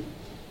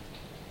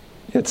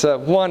 It's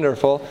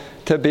wonderful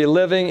to be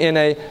living in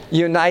a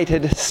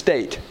united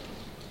state.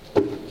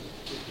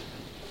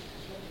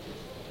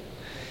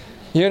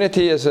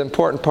 Unity is an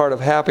important part of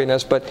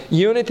happiness, but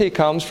unity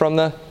comes from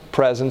the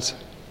presence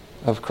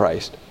of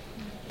Christ.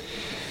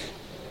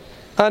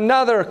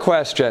 Another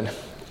question.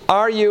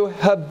 Are you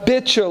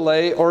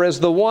habitually, or is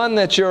the one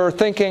that you're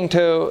thinking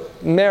to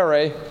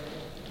marry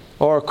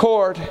or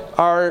court,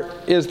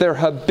 is there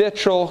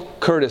habitual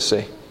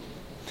courtesy?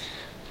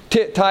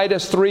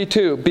 Titus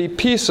 3:2, be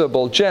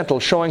peaceable,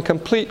 gentle, showing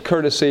complete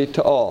courtesy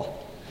to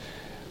all.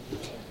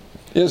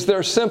 Is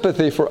there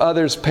sympathy for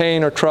others'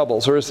 pain or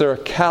troubles, or is there a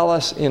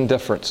callous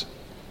indifference?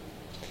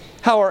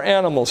 How are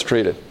animals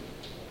treated?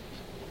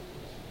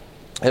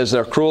 Is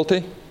there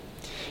cruelty?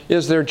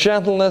 Is there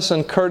gentleness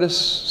and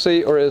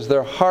courtesy, or is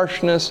there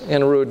harshness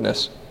and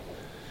rudeness?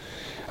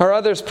 Are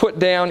others put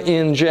down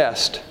in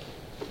jest?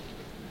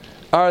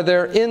 Are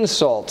there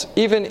insults,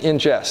 even in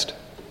jest?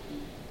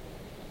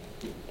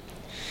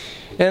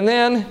 And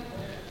then,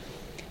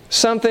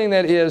 something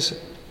that is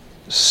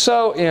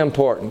so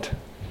important.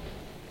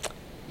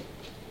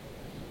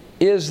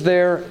 Is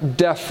there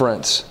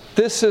deference?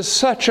 This is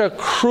such a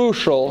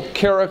crucial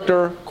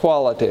character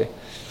quality.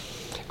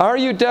 Are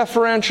you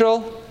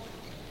deferential?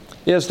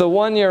 Is the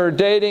one you're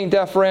dating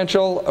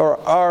deferential, or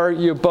are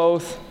you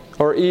both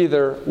or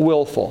either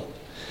willful?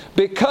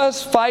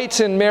 Because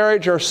fights in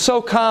marriage are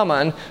so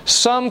common,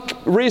 some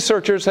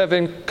researchers have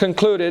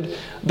concluded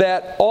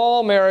that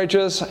all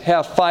marriages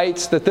have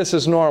fights, that this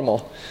is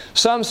normal.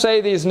 Some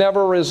say these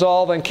never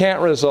resolve and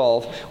can't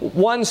resolve.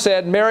 One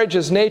said, marriage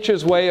is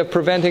nature's way of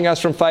preventing us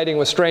from fighting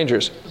with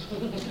strangers.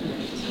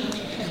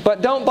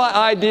 But don't buy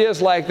ideas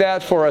like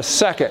that for a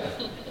second.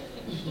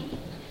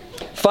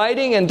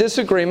 Fighting and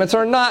disagreements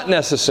are not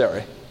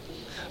necessary.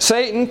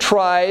 Satan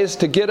tries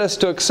to get us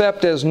to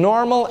accept as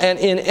normal and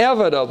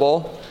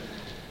inevitable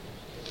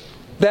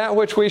that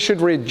which we should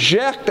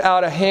reject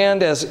out of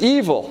hand as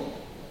evil.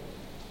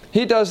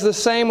 He does the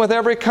same with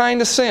every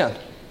kind of sin.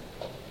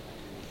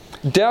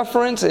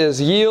 Deference is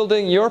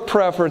yielding your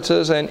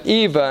preferences and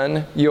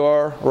even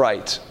your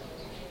rights.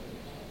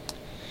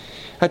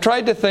 I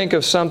tried to think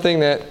of something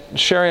that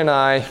Sherry and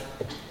I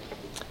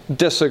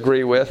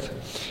disagree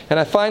with, and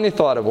I finally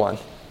thought of one.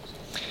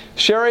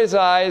 Sherry's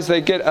eyes,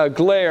 they get a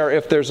glare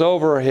if there's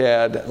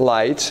overhead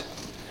lights,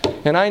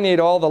 and I need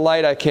all the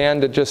light I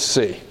can to just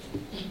see.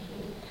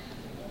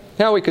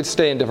 Now we could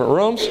stay in different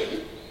rooms.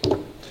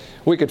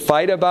 We could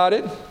fight about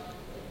it.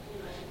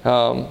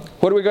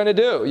 What are we going to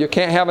do? You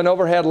can't have an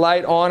overhead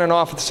light on and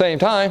off at the same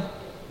time.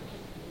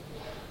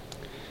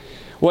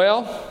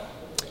 Well,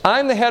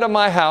 I'm the head of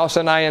my house,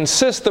 and I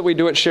insist that we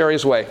do it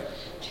Sherry's way.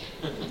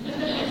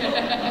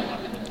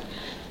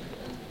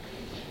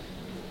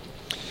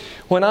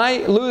 When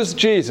I lose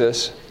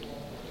Jesus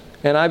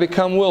and I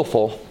become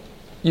willful,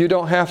 you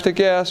don't have to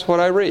guess what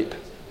I reap.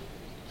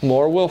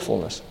 More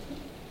willfulness.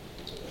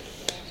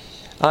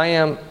 I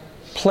am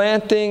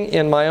planting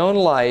in my own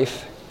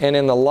life and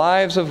in the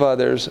lives of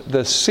others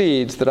the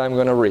seeds that I'm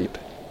going to reap.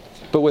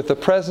 But with the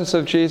presence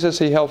of Jesus,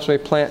 He helps me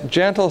plant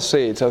gentle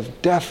seeds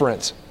of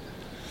deference.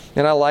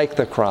 And I like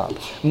the crop.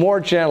 More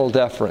gentle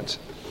deference.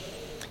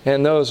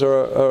 And those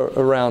are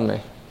around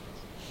me.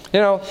 You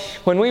know,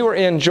 when we were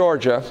in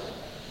Georgia,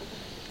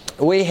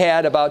 we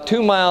had about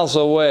 2 miles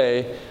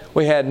away,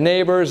 we had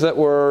neighbors that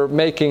were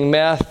making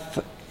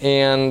meth,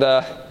 and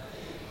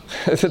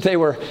they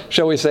were,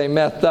 shall we say,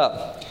 methed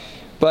up.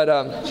 But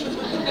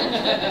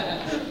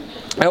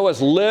there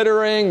was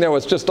littering. There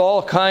was just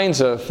all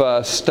kinds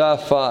of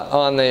stuff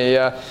on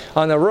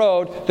the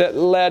road that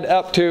led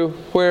up to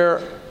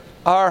where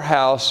our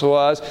house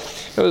was.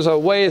 It was a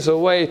ways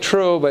away,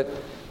 true, but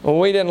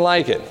we didn't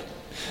like it.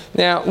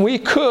 Now, we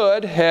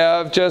could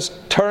have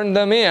just turned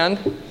them in,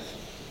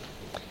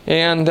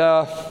 and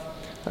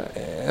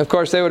of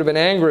course they would have been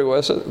angry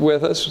with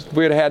us.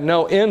 We would have had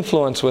no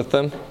influence with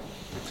them.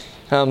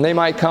 They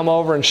might come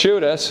over and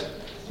shoot us.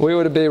 We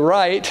would be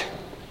right,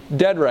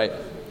 dead right.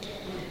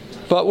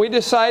 But we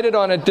decided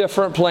on a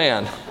different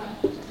plan.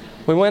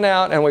 We went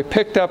out and we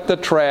picked up the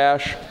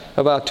trash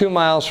about 2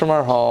 miles from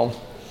our home,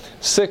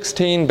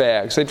 16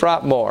 bags. They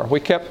dropped more. We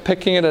kept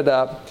picking it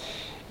up,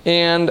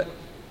 and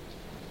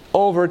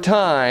over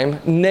time,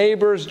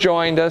 neighbors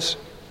joined us,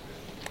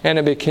 and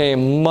it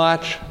became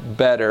much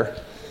better.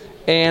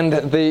 And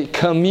the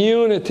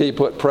community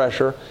put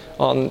pressure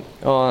on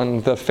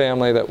the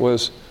family that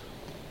was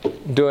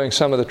doing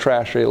some of the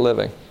trashy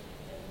living.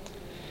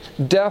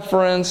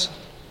 Deference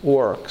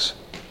works.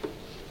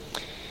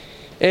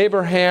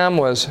 Abraham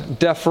was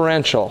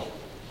deferential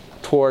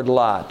toward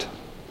Lot.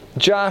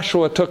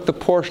 Joshua took the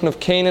portion of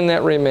Canaan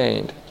that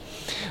remained.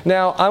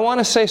 Now, I want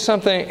to say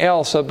something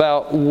else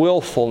about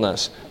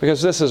willfulness,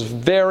 because this is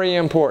very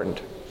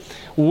important.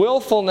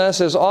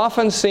 Willfulness is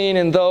often seen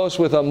in those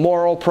with a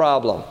moral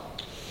problem.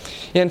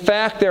 In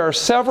fact, there are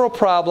several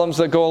problems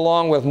that go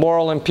along with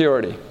moral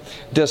impurity.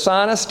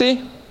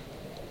 Dishonesty,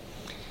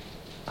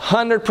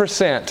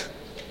 100%.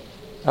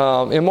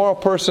 Immoral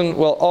person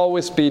will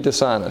always be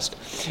dishonest.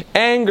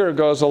 Anger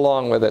goes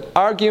along with it.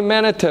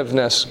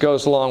 Argumentativeness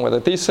goes along with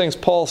it. These things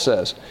Paul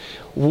says.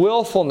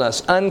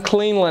 Willfulness,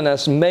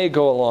 uncleanliness may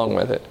go along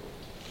with it.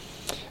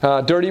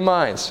 Dirty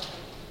minds.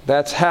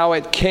 That's how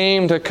it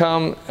came to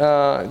come.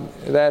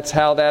 That's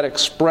how that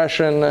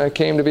expression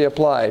came to be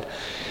applied.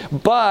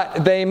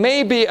 But they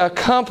may be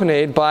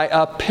accompanied by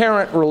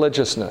apparent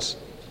religiousness.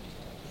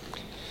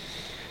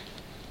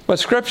 But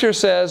Scripture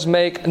says,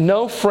 make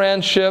no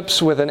friendships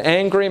with an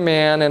angry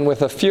man, and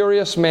with a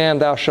furious man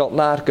thou shalt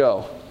not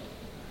go.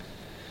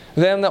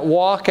 Them that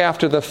walk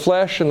after the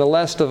flesh and the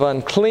lust of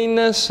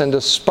uncleanness, and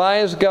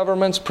despise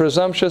governments,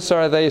 presumptuous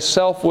are they,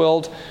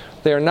 self-willed.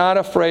 They are not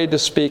afraid to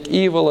speak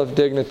evil of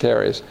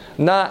dignitaries.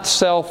 Not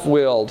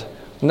self-willed,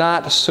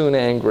 not soon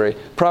angry.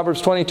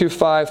 Proverbs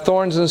 22:5,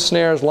 thorns and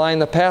snares line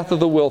the path of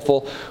the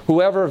willful.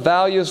 Whoever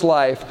values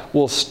life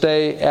will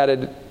stay at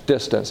a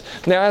distance.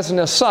 Now, as an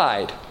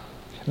aside,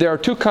 there are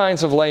two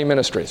kinds of lay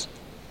ministries: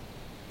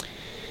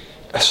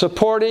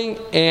 supporting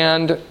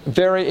and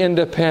very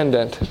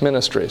independent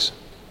ministries.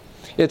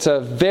 It's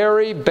a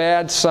very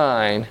bad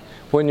sign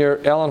when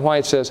Ellen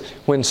White says,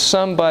 when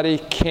somebody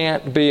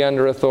can't be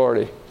under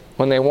authority,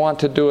 when they want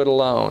to do it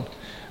alone.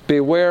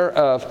 Beware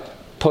of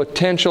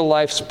potential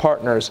life's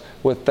partners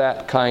with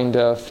that kind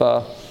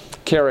of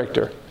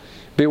character.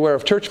 Beware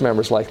of church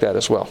members like that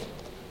as well.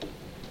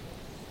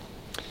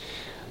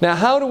 Now,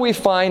 how do we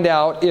find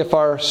out if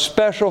our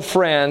special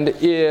friend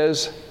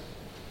is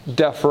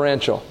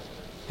deferential?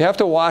 You have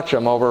to watch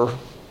them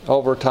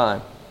over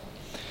time.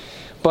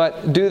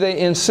 But do they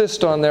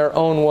insist on their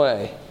own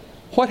way?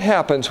 What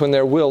happens when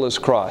their will is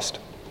crossed?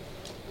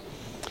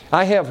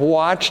 I have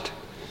watched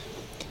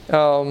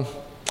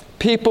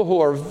people who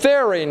are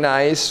very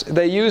nice.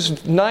 They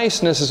use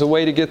niceness as a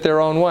way to get their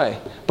own way.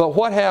 But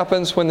what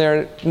happens when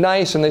they're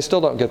nice and they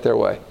still don't get their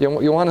way?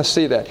 You want to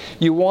see that.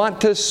 You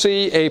want to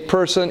see a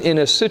person in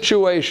a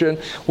situation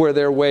where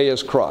their way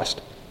is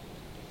crossed.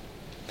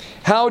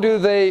 How do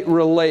they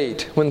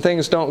relate when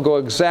things don't go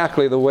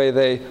exactly the way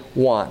they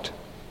want?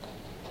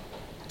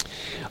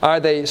 Are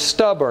they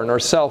stubborn or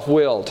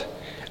self-willed?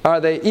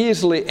 Are they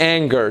easily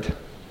angered?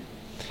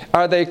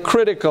 Are they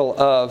critical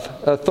of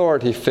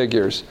authority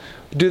figures?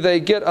 Do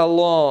they get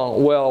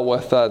along well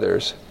with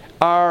others?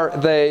 Are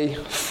they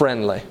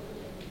friendly?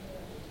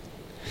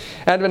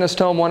 Adventist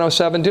Home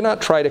 107, do not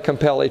try to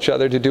compel each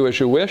other to do as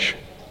you wish.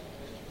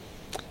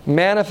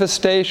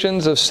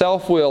 Manifestations of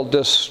self-will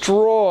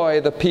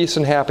destroy the peace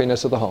and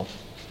happiness of the home.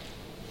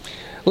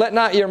 Let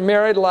not your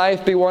married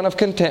life be one of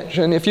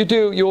contention. If you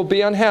do, you will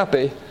be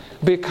unhappy.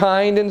 Be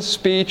kind in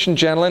speech and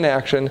gentle in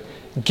action,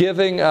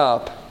 giving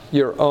up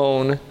your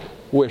own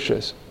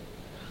wishes.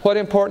 What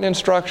important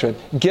instruction?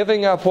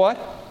 Giving up what?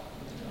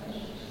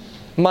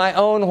 My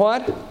own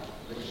what?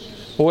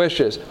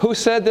 Wishes. Who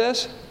said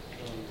this?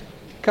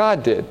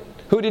 God did.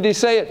 Who did He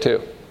say it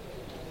to?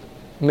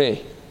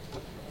 Me.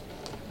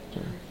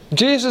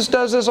 Jesus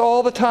does this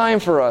all the time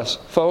for us,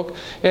 folk,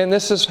 and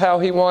this is how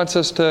He wants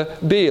us to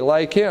be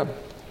like Him.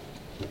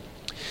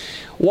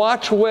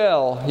 Watch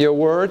well your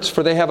words,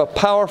 for they have a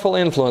powerful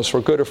influence for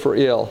good or for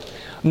ill.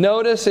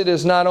 Notice it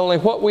is not only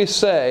what we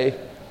say,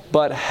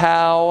 but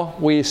how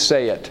we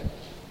say it.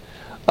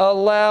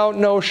 Allow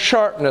no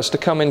sharpness to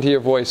come into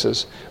your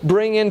voices.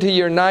 Bring into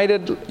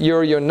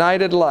your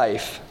united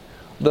life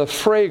the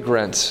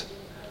fragrance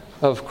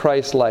of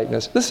Christ's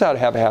likeness. This is how to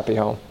have a happy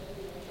home.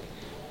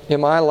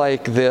 Am I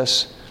like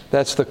this?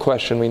 That's the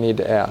question we need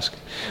to ask.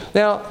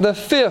 Now, the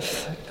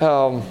fifth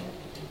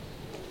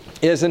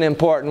is an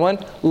important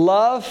one.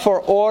 Love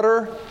for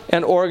order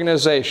and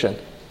organization.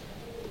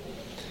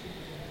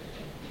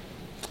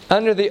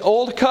 Under the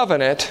Old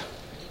Covenant,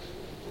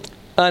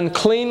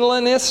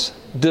 uncleanliness,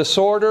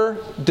 disorder,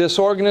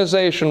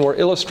 disorganization were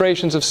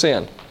illustrations of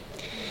sin.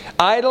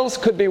 Idols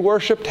could be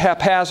worshipped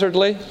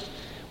haphazardly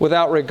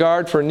without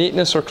regard for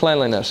neatness or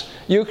cleanliness.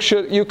 You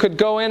could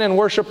go in and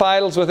worship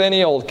idols with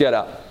any old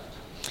get-up.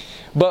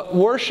 But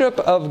worship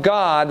of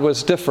God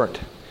was different.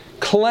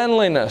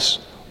 Cleanliness,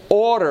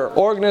 order,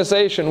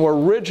 organization were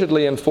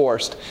rigidly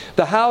enforced.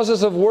 The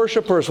houses of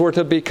worshipers were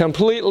to be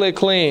completely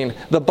clean.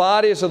 The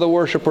bodies of the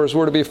worshipers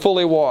were to be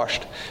fully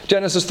washed.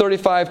 Genesis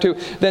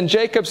 35:2. Then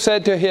Jacob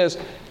said to his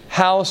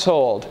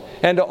household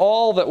and to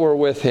all that were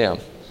with him,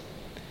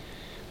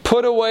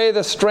 put away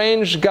the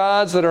strange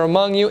gods that are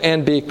among you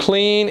and be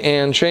clean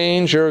and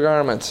change your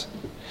garments.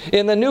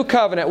 In the New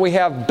Covenant we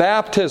have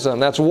baptism,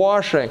 that's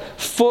washing,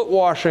 foot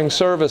washing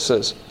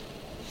services.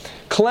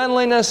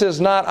 Cleanliness is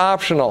not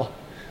optional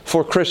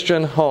for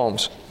Christian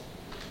homes.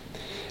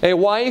 A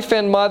wife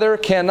and mother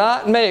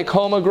cannot make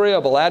home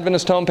agreeable,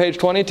 Adventist Home, page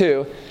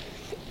 22,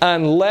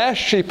 unless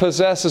she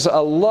possesses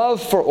a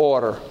love for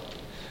order,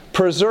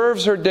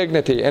 preserves her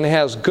dignity, and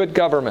has good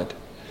government.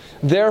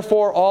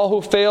 Therefore, all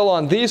who fail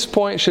on these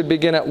points should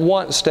begin at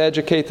once to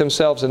educate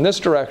themselves in this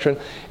direction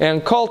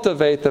and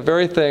cultivate the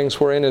very things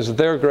wherein is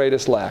their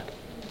greatest lack.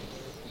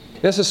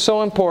 This is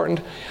so important.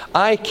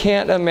 I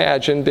can't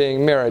imagine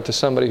being married to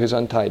somebody who's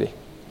untidy.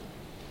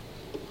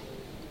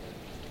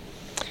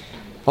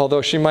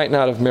 Although she might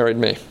not have married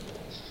me.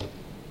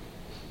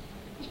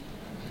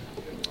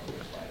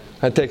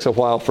 It takes a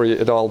while for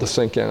it all to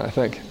sink in, I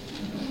think.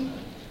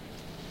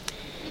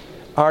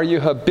 Are you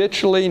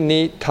habitually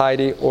neat,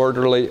 tidy,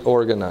 orderly,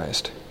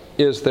 organized?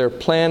 Is there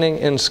planning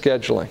and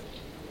scheduling?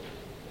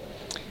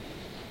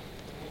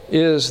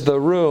 Is the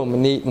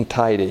room neat and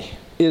tidy?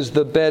 Is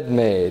the bed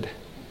made?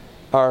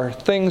 Are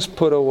things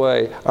put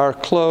away? Are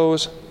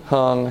clothes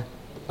hung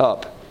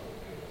up?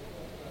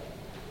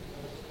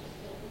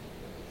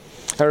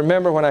 I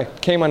remember when I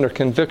came under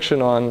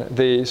conviction on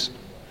these,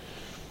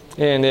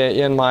 and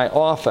in my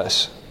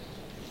office,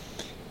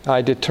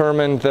 I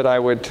determined that I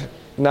would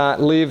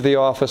not leave the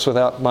office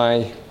without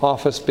my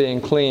office being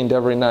cleaned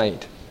every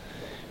night.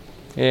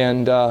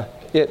 And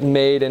it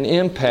made an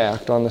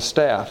impact on the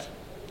staff.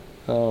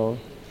 And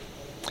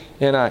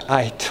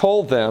I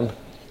told them,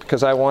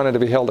 because I wanted to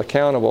be held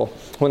accountable,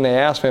 when they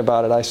asked me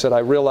about it, I said, I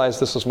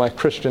realized this was my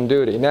Christian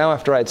duty. Now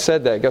after I'd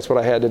said that, guess what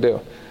I had to do?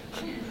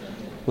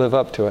 Live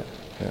up to it.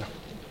 Yeah.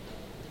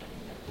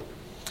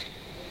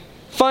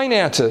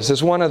 Finances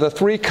is one of the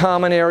three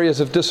common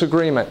areas of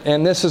disagreement,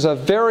 and this is a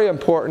very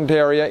important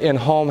area in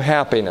home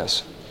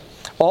happiness.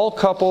 All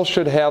couples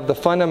should have the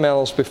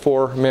fundamentals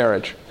before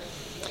marriage.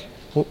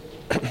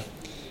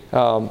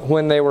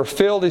 When they were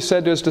filled, he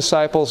said to his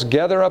disciples,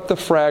 gather up the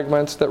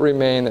fragments that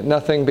remain, that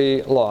nothing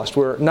be lost.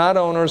 We're not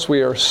owners,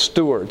 we are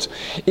stewards.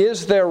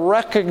 Is there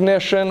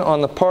recognition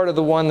on the part of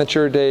the one that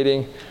you're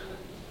dating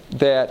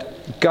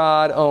that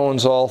God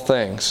owns all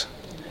things?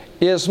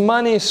 Is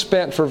money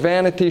spent for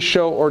vanity,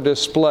 show, or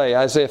display?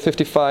 Isaiah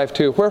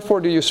 55:2. Wherefore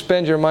do you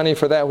spend your money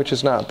for that which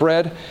is not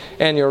bread,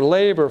 and your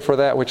labor for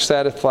that which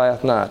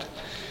satisfieth not?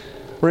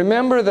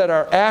 Remember that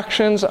our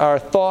actions, our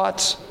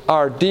thoughts,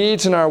 our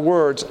deeds, and our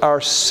words are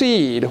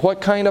seed.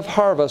 What kind of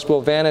harvest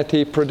will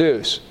vanity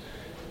produce?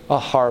 A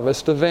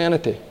harvest of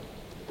vanity.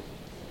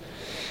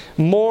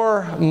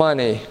 More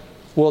money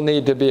will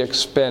need to be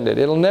expended.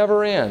 It'll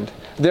never end.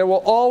 There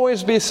will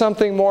always be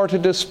something more to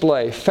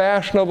display.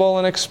 Fashionable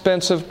and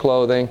expensive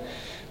clothing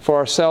for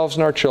ourselves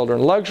and our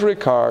children. Luxury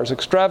cars,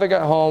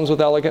 extravagant homes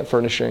with elegant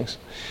furnishings.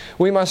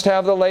 We must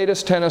have the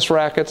latest tennis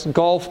rackets,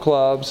 golf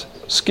clubs,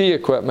 ski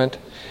equipment.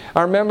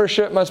 Our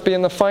membership must be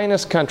in the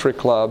finest country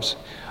clubs.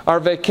 Our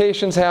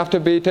vacations have to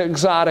be to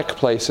exotic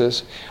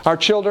places. Our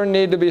children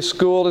need to be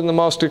schooled in the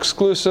most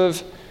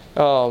exclusive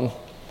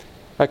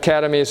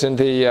academies in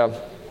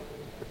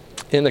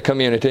the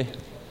community.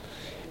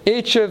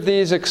 Each of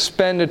these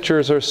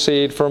expenditures are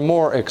seed for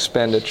more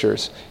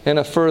expenditures and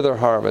a further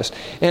harvest.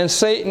 And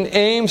Satan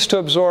aims to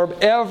absorb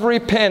every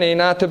penny,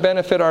 not to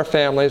benefit our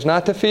families,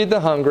 not to feed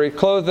the hungry,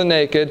 clothe the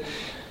naked,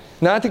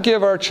 not to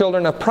give our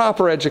children a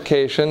proper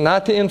education,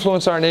 not to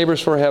influence our neighbors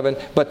for heaven,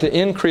 but to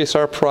increase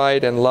our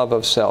pride and love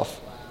of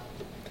self.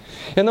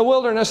 In the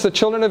wilderness, the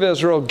children of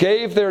Israel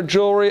gave their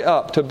jewelry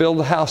up to build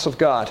the house of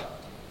God.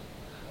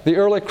 The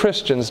early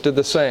Christians did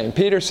the same.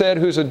 Peter said,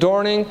 whose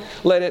adorning,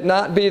 let it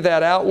not be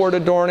that outward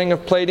adorning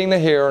of plaiting the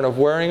hair and of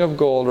wearing of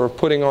gold or of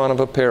putting on of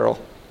apparel.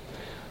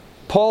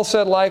 Paul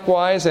said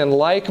likewise, in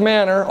like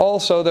manner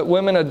also, that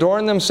women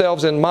adorn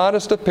themselves in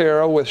modest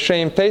apparel with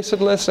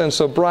shamefacedness and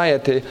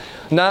sobriety,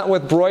 not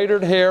with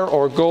broidered hair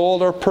or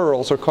gold or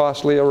pearls or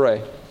costly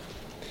array.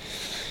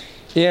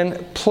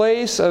 In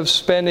place of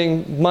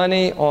spending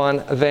money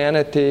on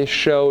vanity,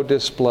 show,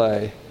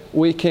 display,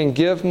 we can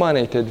give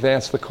money to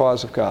advance the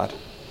cause of God.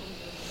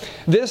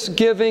 This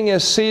giving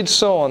is seed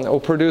sown that will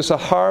produce a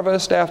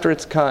harvest after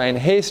its kind,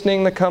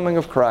 hastening the coming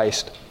of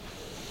Christ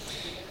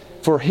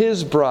for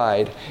His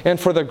bride and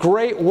for the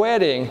great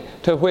wedding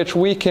to which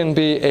we can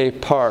be a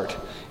part.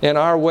 And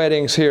our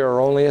weddings here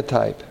are only a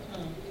type.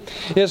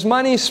 Is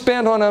money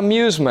spent on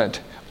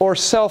amusement or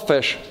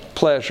selfish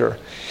pleasure?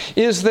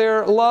 Is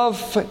there love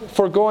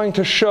for going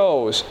to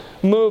shows,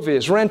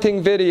 movies,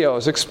 renting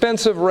videos,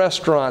 expensive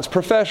restaurants,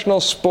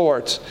 professional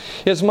sports?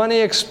 Is money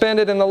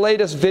expended in the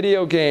latest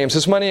video games?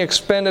 Is money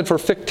expended for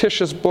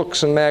fictitious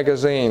books and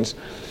magazines?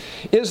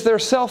 Is there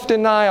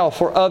self-denial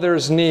for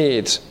others'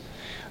 needs?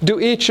 Do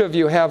each of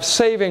you have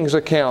savings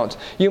accounts?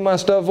 You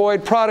must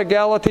avoid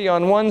prodigality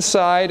on one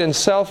side and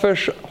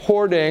selfish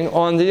hoarding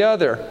on the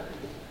other.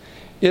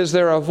 Is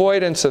there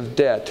avoidance of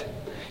debt?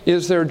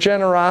 Is there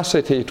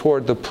generosity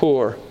toward the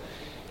poor?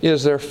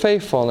 Is there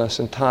faithfulness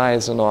in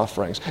tithes and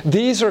offerings?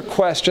 These are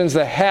questions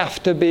that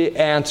have to be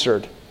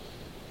answered.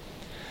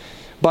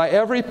 By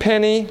every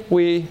penny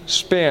we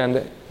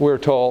spend, we're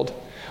told,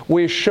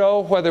 we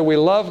show whether we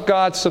love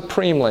God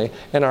supremely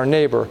and our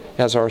neighbor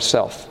as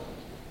ourself.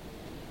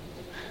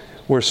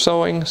 We're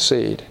sowing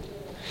seed.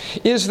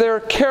 Is there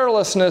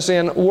carelessness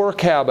in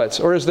work habits,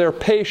 or is there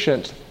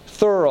patient,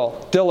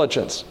 thorough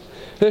diligence?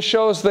 This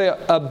shows the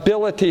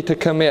ability to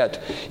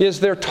commit. Is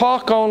there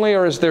talk only,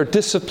 or is there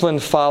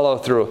disciplined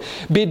follow-through?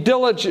 Be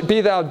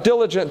thou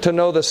diligent to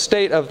know the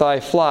state of thy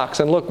flocks,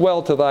 and look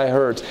well to thy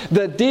herds.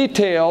 The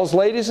details,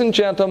 ladies and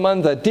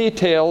gentlemen, the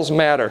details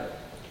matter.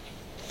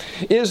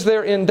 Is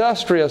there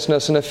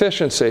industriousness and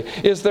efficiency?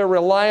 Is there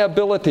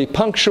reliability,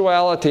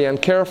 punctuality, and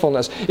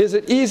carefulness? Is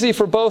it easy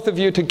for both of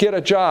you to get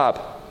a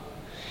job?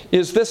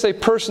 Is this a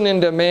person in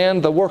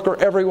demand, the worker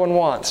everyone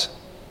wants?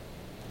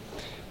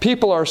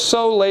 People are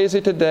so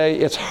lazy today,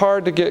 it's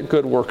hard to get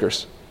good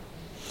workers.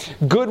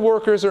 Good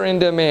workers are in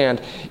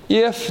demand.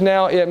 If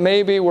now it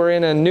may be we're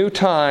in a new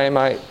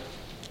time,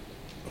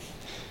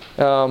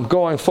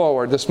 going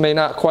forward, this may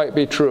not quite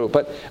be true.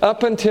 But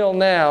up until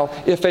now,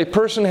 if a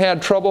person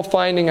had trouble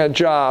finding a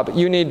job,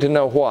 you need to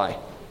know why.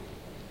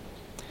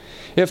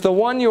 If the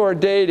one you are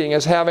dating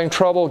is having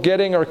trouble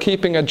getting or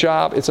keeping a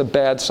job, it's a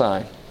bad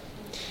sign.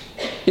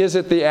 Is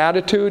it the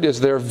attitude?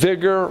 Is there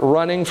vigor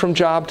running from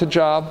job to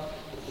job?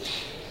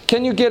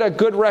 Can you get a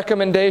good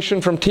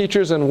recommendation from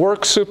teachers and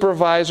work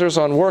supervisors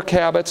on work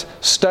habits,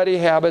 study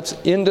habits,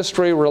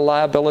 industry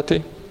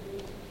reliability?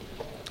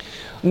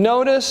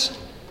 Notice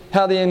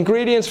how the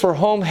ingredients for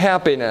home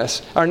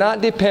happiness are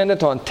not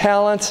dependent on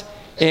talents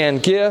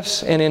and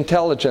gifts and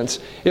intelligence.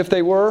 If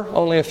they were,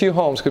 only a few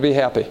homes could be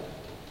happy.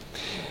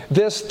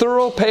 This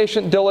thorough,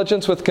 patient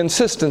diligence with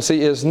consistency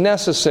is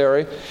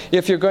necessary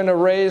if you're going to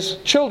raise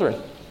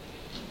children.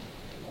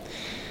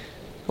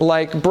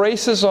 Like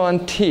braces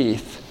on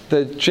teeth,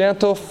 the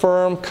gentle,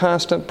 firm,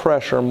 constant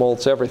pressure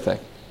molds everything.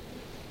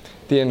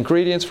 The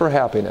ingredients for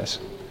happiness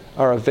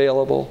are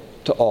available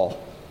to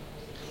all.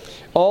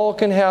 All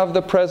can have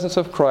the presence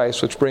of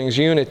Christ, which brings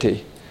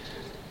unity,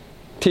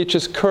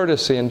 teaches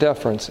courtesy and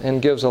deference, and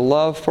gives a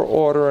love for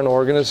order and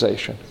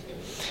organization.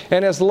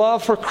 And as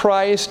love for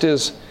Christ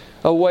is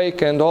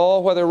awakened,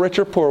 all, whether rich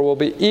or poor, will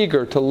be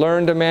eager to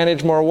learn to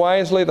manage more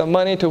wisely the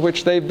money to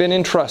which they've been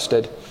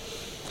entrusted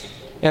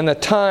and the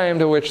time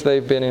to which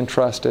they've been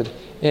entrusted,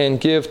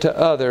 and give to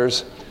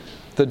others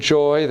the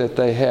joy that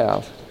they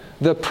have.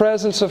 The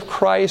presence of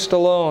Christ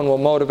alone will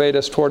motivate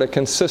us toward a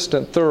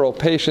consistent, thorough,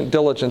 patient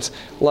diligence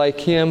like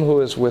Him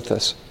who is with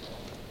us.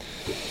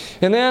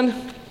 And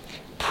then,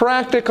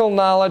 practical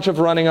knowledge of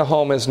running a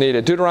home is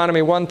needed.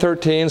 Deuteronomy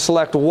 1:13,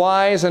 select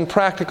wise and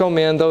practical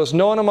men, those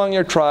known among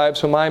your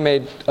tribes, whom I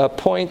may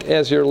appoint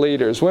as your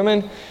leaders.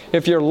 Women,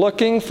 if you're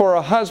looking for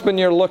a husband,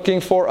 you're looking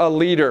for a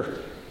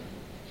leader.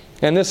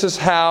 And this is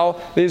how,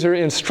 these are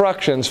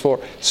instructions for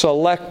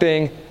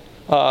selecting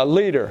a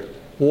leader.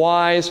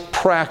 Wise,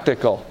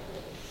 practical.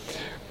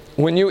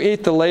 When you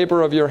eat the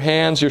labor of your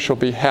hands, you shall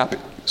be happy,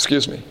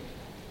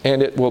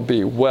 and it will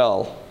be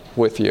well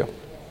with you.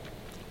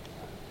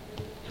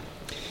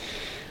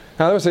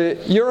 Now, there was a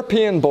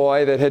European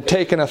boy that had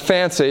taken a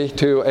fancy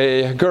to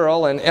a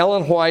girl, and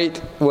Ellen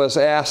White was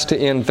asked to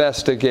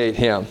investigate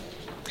him.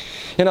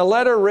 In a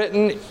letter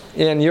written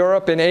in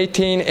Europe in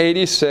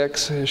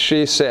 1886,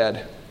 she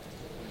said,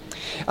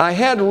 "I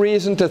had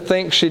reason to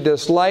think she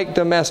disliked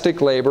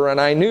domestic labor,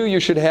 and I knew you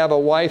should have a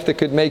wife that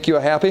could make you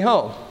a happy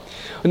home."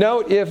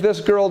 Note, if this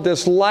girl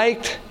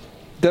disliked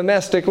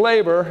domestic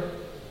labor,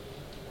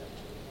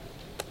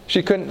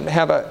 she couldn't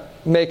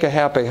make a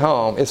happy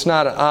home. It's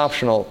not an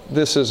optional.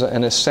 This is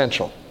an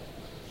essential.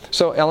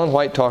 So Ellen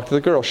White talked to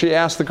the girl. She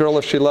asked the girl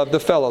if she loved the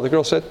fellow. The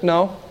girl said,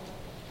 "No."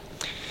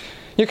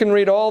 You can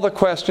read all the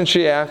questions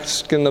she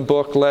asked in the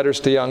book, Letters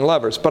to Young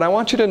Lovers. But I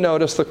want you to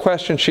notice the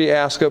question she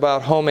asked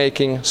about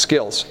homemaking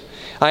skills.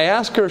 I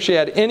asked her if she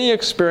had any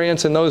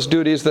experience in those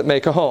duties that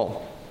make a home.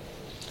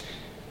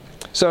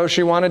 So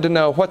she wanted to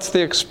know, what's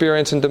the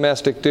experience in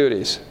domestic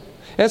duties?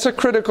 And it's a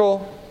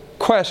critical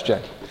question.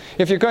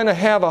 If you're going to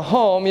have a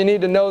home, you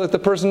need to know that the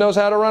person knows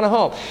how to run a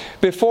home.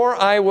 Before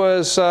I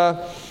was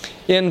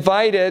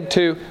invited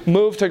to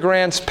move to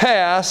Grants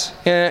Pass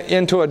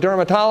into a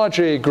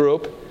dermatology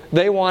group,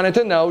 they wanted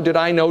to know, did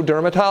I know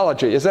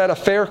dermatology? Is that a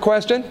fair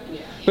question? Yeah.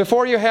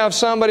 Before you have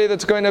somebody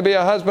that's going to be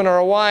a husband or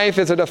a wife,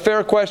 is it a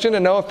fair question to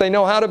know if they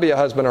know how to be a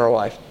husband or a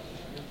wife?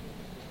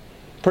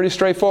 Pretty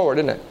straightforward,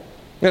 isn't it?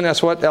 And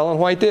that's what Ellen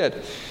White did.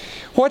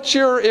 What's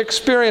your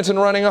experience in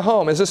running a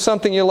home? Is this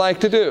something you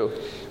like to do?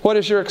 What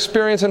is your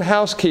experience in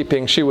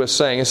housekeeping, she was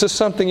saying? Is this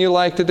something you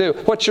like to do?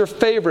 What's your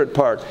favorite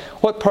part?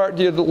 What part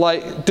do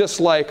you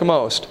dislike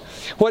most?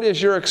 What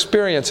is your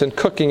experience in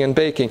cooking and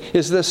baking?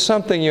 Is this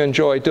something you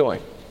enjoy doing?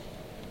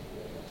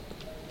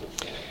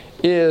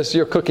 Is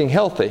your cooking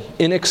healthy,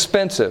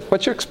 inexpensive?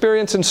 What's your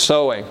experience in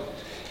sewing?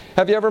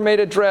 Have you ever made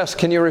a dress?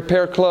 Can you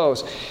repair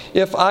clothes?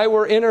 If I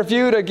were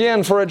interviewed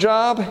again for a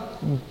job,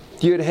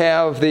 you'd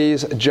have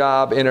these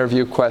job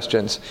interview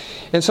questions.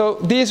 And so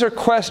these are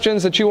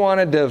questions that you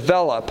want to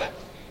develop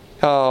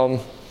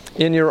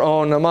in your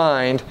own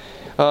mind,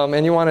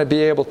 and you want to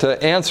be able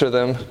to answer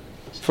them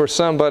for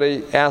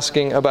somebody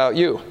asking about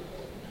you.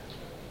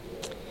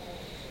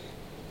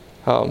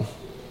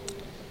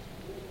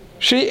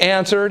 She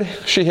answered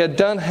she had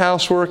done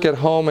housework at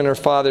home in her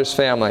father's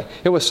family.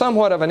 It was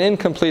somewhat of an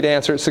incomplete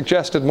answer. It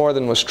suggested more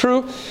than was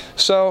true.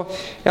 So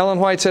Ellen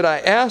White said, "I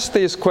asked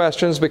these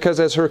questions because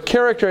as her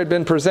character had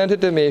been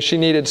presented to me, she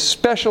needed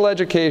special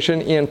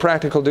education in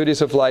practical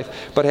duties of life,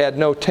 but had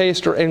no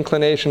taste or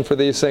inclination for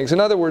these things." In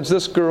other words,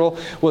 this girl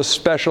was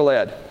special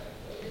ed.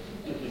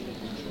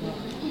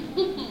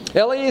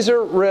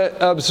 Eliezer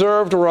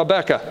observed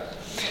Rebecca.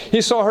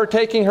 He saw her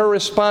taking her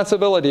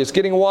responsibilities,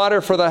 getting water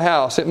for the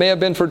house. It may have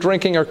been for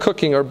drinking or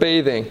cooking or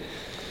bathing.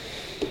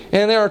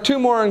 And there are two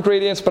more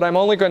ingredients, but I'm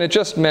only going to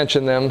just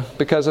mention them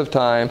because of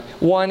time.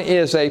 One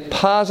is a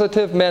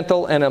positive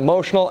mental and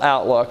emotional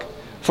outlook.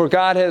 For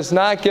God has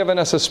not given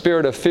us a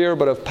spirit of fear,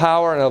 but of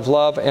power and of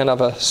love and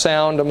of a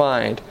sound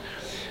mind.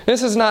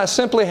 This is not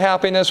simply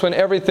happiness when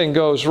everything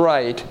goes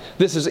right.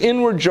 This is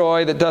inward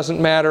joy that doesn't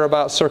matter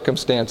about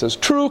circumstances.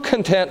 True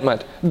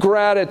contentment,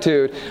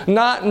 gratitude,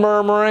 not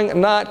murmuring,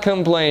 not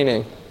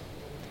complaining.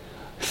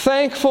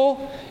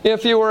 Thankful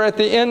if you were at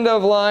the end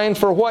of line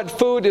for what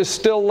food is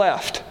still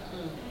left.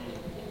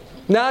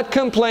 Not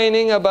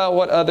complaining about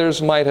what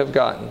others might have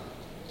gotten.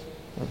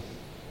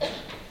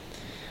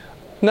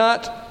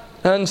 Not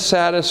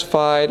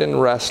unsatisfied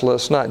and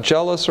restless, not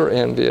jealous or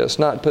envious,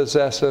 not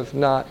possessive,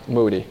 not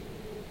moody.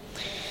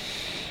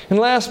 And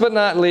last but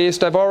not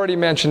least, I've already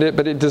mentioned it,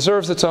 but it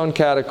deserves its own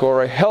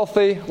category,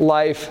 healthy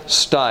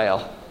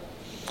lifestyle.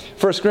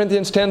 1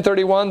 Corinthians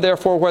 10:31,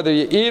 "Therefore whether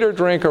you eat or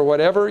drink or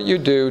whatever you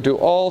do, do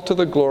all to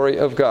the glory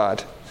of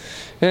God."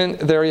 And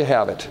there you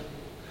have it.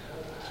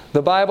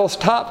 The Bible's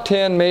top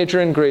 10 major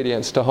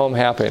ingredients to home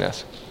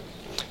happiness.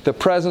 The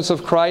presence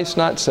of Christ,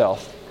 not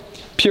self.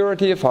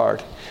 Purity of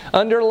heart.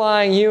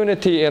 Underlying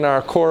unity in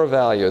our core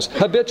values.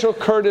 Habitual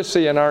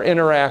courtesy in our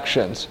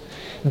interactions.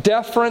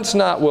 Deference,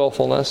 not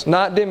willfulness,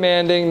 not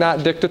demanding,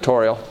 not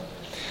dictatorial.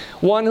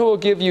 One who will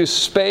give you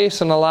space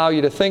and allow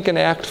you to think and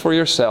act for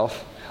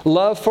yourself.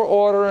 Love for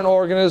order and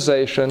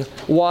organization,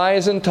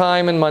 wise in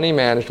time and money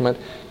management,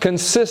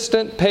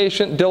 consistent,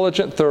 patient,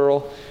 diligent,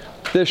 thorough.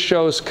 This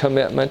shows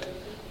commitment.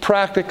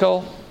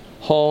 Practical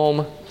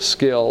home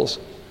skills,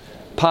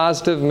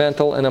 positive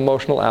mental and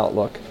emotional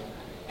outlook,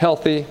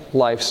 healthy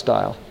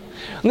lifestyle.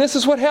 And this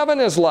is what heaven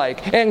is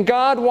like. And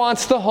God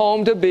wants the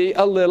home to be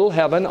a little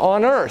heaven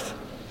on earth.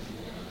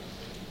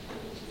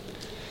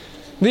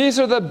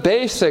 These are the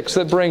basics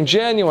that bring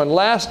genuine,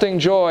 lasting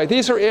joy.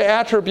 These are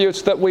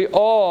attributes that we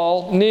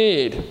all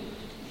need.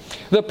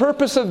 The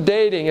purpose of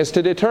dating is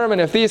to determine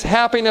if these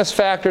happiness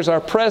factors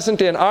are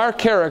present in our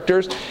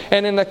characters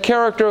and in the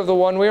character of the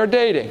one we are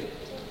dating.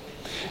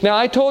 Now,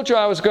 I told you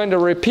I was going to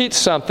repeat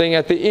something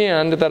at the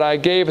end that I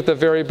gave at the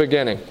very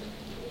beginning.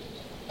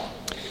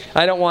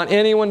 I don't want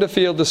anyone to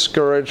feel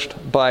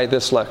discouraged by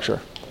this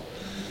lecture.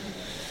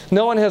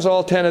 No one has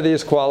all 10 of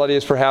these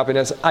qualities for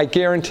happiness. I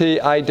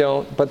guarantee I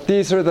don't, but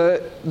these are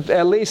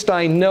at least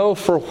I know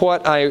for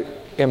what I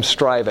am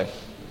striving.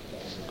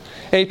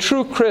 A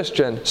true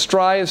Christian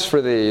strives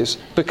for these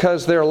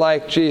because they're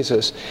like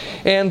Jesus.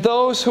 And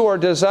those who are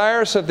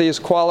desirous of these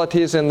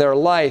qualities in their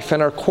life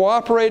and are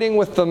cooperating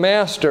with the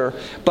Master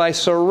by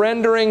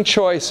surrendering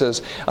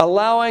choices,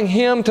 allowing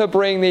Him to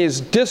bring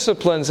these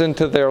disciplines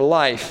into their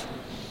life,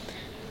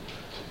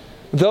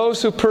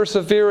 those who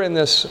persevere in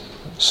this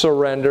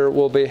surrender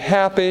will be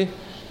happy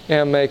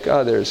and make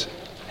others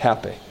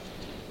happy.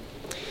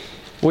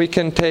 We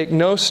can take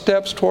no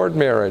steps toward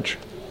marriage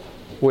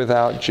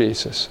without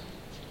Jesus.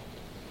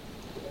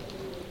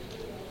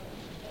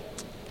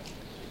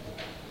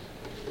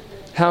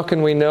 How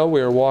can we know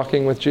we are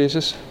walking with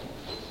Jesus?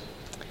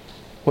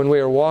 When we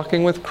are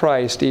walking with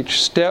Christ,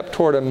 each step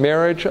toward a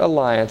marriage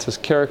alliance is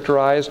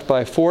characterized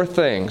by 4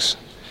 things: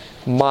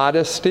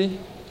 modesty,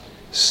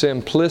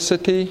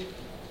 simplicity.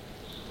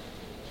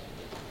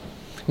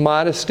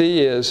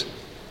 Modesty is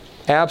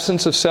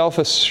absence of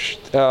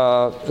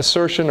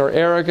self-assertion or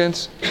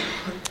arrogance,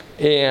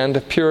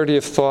 and purity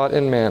of thought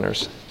and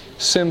manners.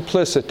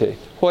 Simplicity.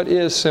 What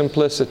is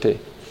simplicity?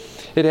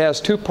 It has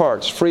 2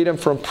 parts: freedom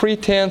from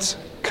pretense,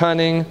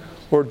 cunning,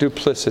 or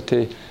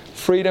duplicity.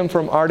 Freedom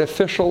from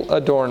artificial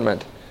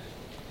adornment,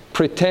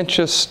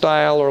 pretentious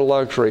style or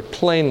luxury.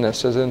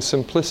 Plainness, as in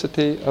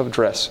simplicity of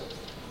dress.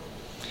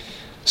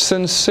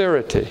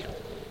 Sincerity.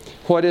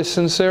 What is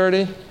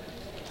sincerity?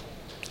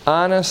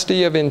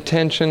 Honesty of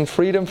intention,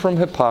 freedom from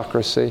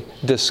hypocrisy,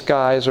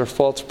 disguise, or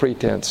false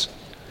pretense,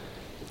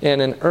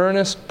 and an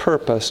earnest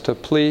purpose to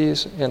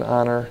please and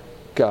honor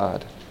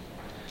God.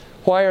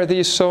 Why are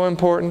these so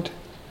important?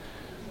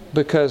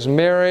 Because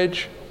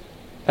marriage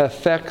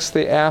affects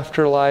the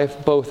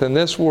afterlife both in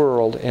this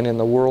world and in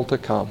the world to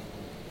come.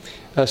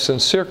 A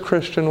sincere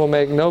Christian will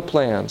make no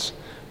plans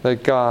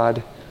that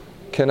God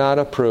cannot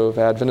approve.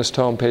 Adventist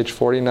Home, page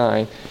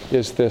 49,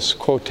 is this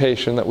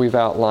quotation that we've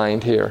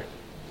outlined here.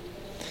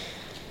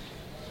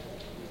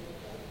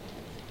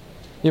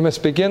 You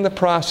must begin the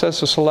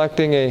process of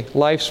selecting a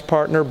life's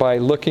partner by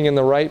looking in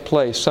the right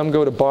place. Some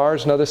go to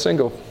bars and others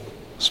single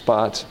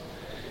spots.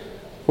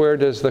 Where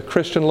does the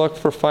Christian look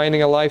for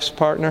finding a life's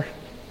partner?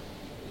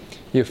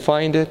 You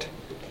find it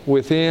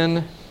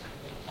within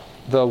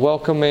the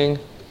welcoming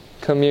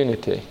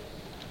community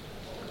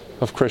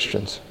of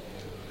Christians.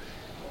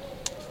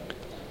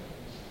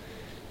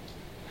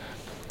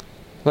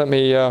 Let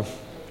me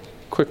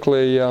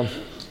quickly...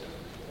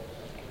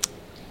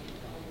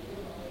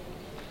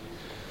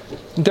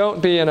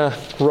 Don't be in a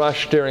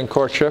rush during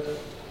courtship.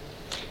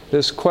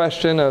 This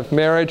question of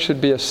marriage should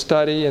be a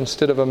study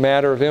instead of a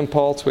matter of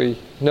impulse. We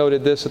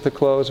noted this at the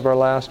close of our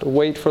last.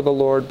 Wait for the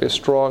Lord, be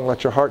strong,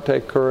 let your heart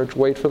take courage.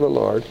 Wait for the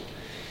Lord.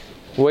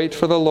 Wait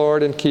for the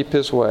Lord and keep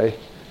His way.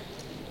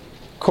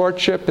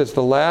 Courtship is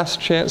the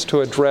last chance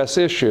to address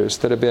issues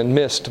that have been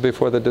missed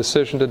before the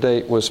decision to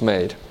date was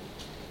made.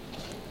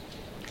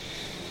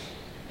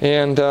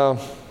 And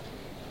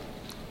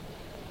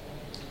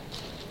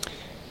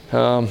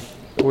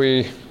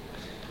we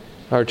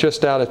are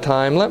just out of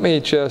time. Let me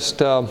just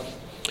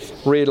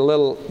read a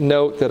little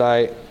note that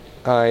I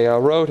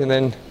wrote, and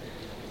then...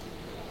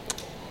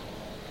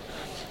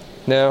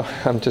 No,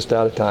 I'm just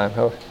out of time.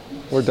 Oh,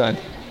 we're done.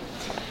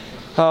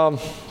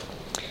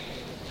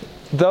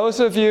 Those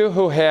of you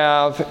who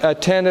have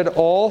attended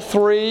all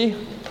 3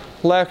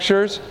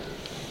 lectures,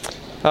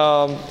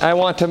 I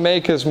want to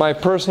make as my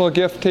personal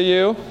gift to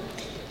you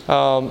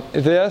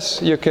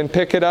this. You can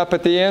pick it up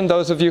at the end.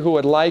 Those of you who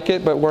would like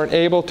it but weren't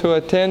able to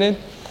attend it,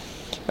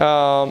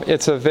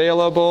 it's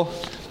available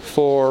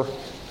for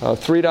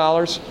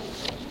 $3.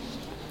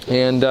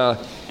 And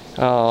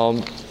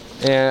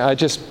I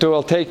just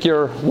will take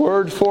your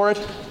word for it.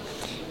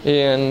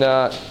 And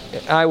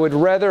I would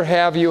rather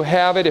have you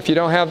have it. If you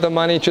don't have the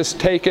money, just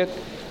take it.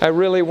 I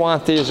really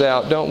want these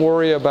out. Don't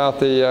worry about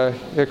the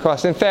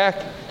cost. In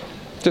fact,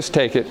 just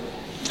take it.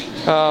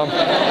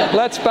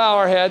 Let's bow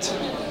our heads.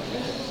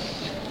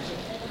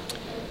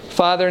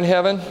 Father in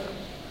heaven,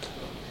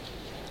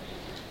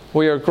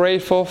 we are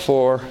grateful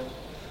for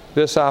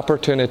this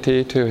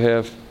opportunity to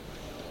have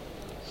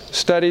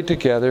studied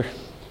together.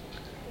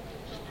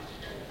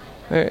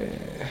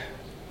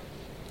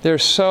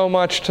 There's so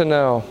much to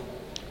know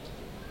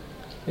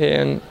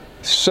and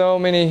so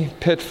many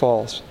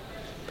pitfalls.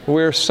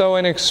 We're so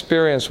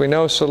inexperienced. We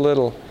know so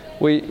little.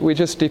 We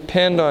just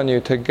depend on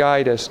you to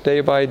guide us day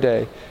by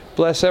day.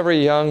 Bless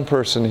every young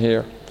person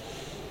here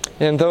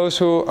and those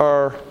who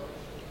are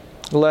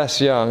less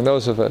young,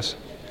 those of us.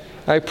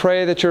 I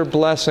pray that your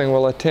blessing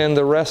will attend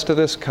the rest of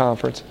this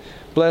conference.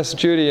 Bless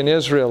Judy and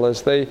Israel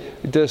as they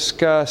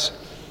discuss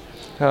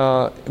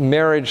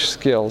marriage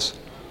skills.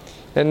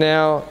 And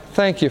now,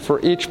 thank you for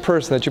each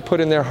person that you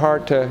put in their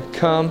heart to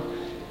come.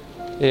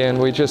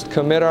 And we just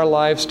commit our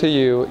lives to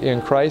you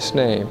in Christ's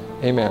name.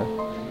 Amen.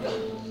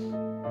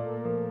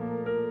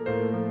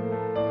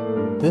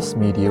 This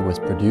media was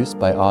produced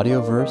by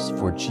Audioverse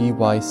for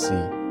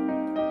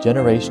GYC,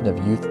 Generation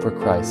of Youth for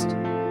Christ.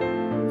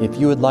 If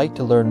you would like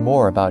to learn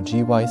more about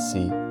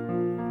GYC,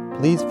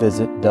 please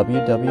visit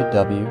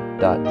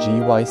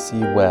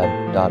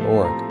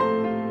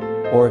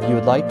www.gycweb.org. Or if you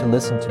would like to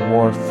listen to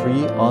more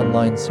free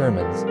online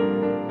sermons,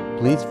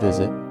 please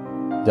visit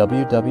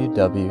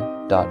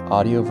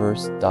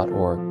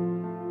www.audioverse.org.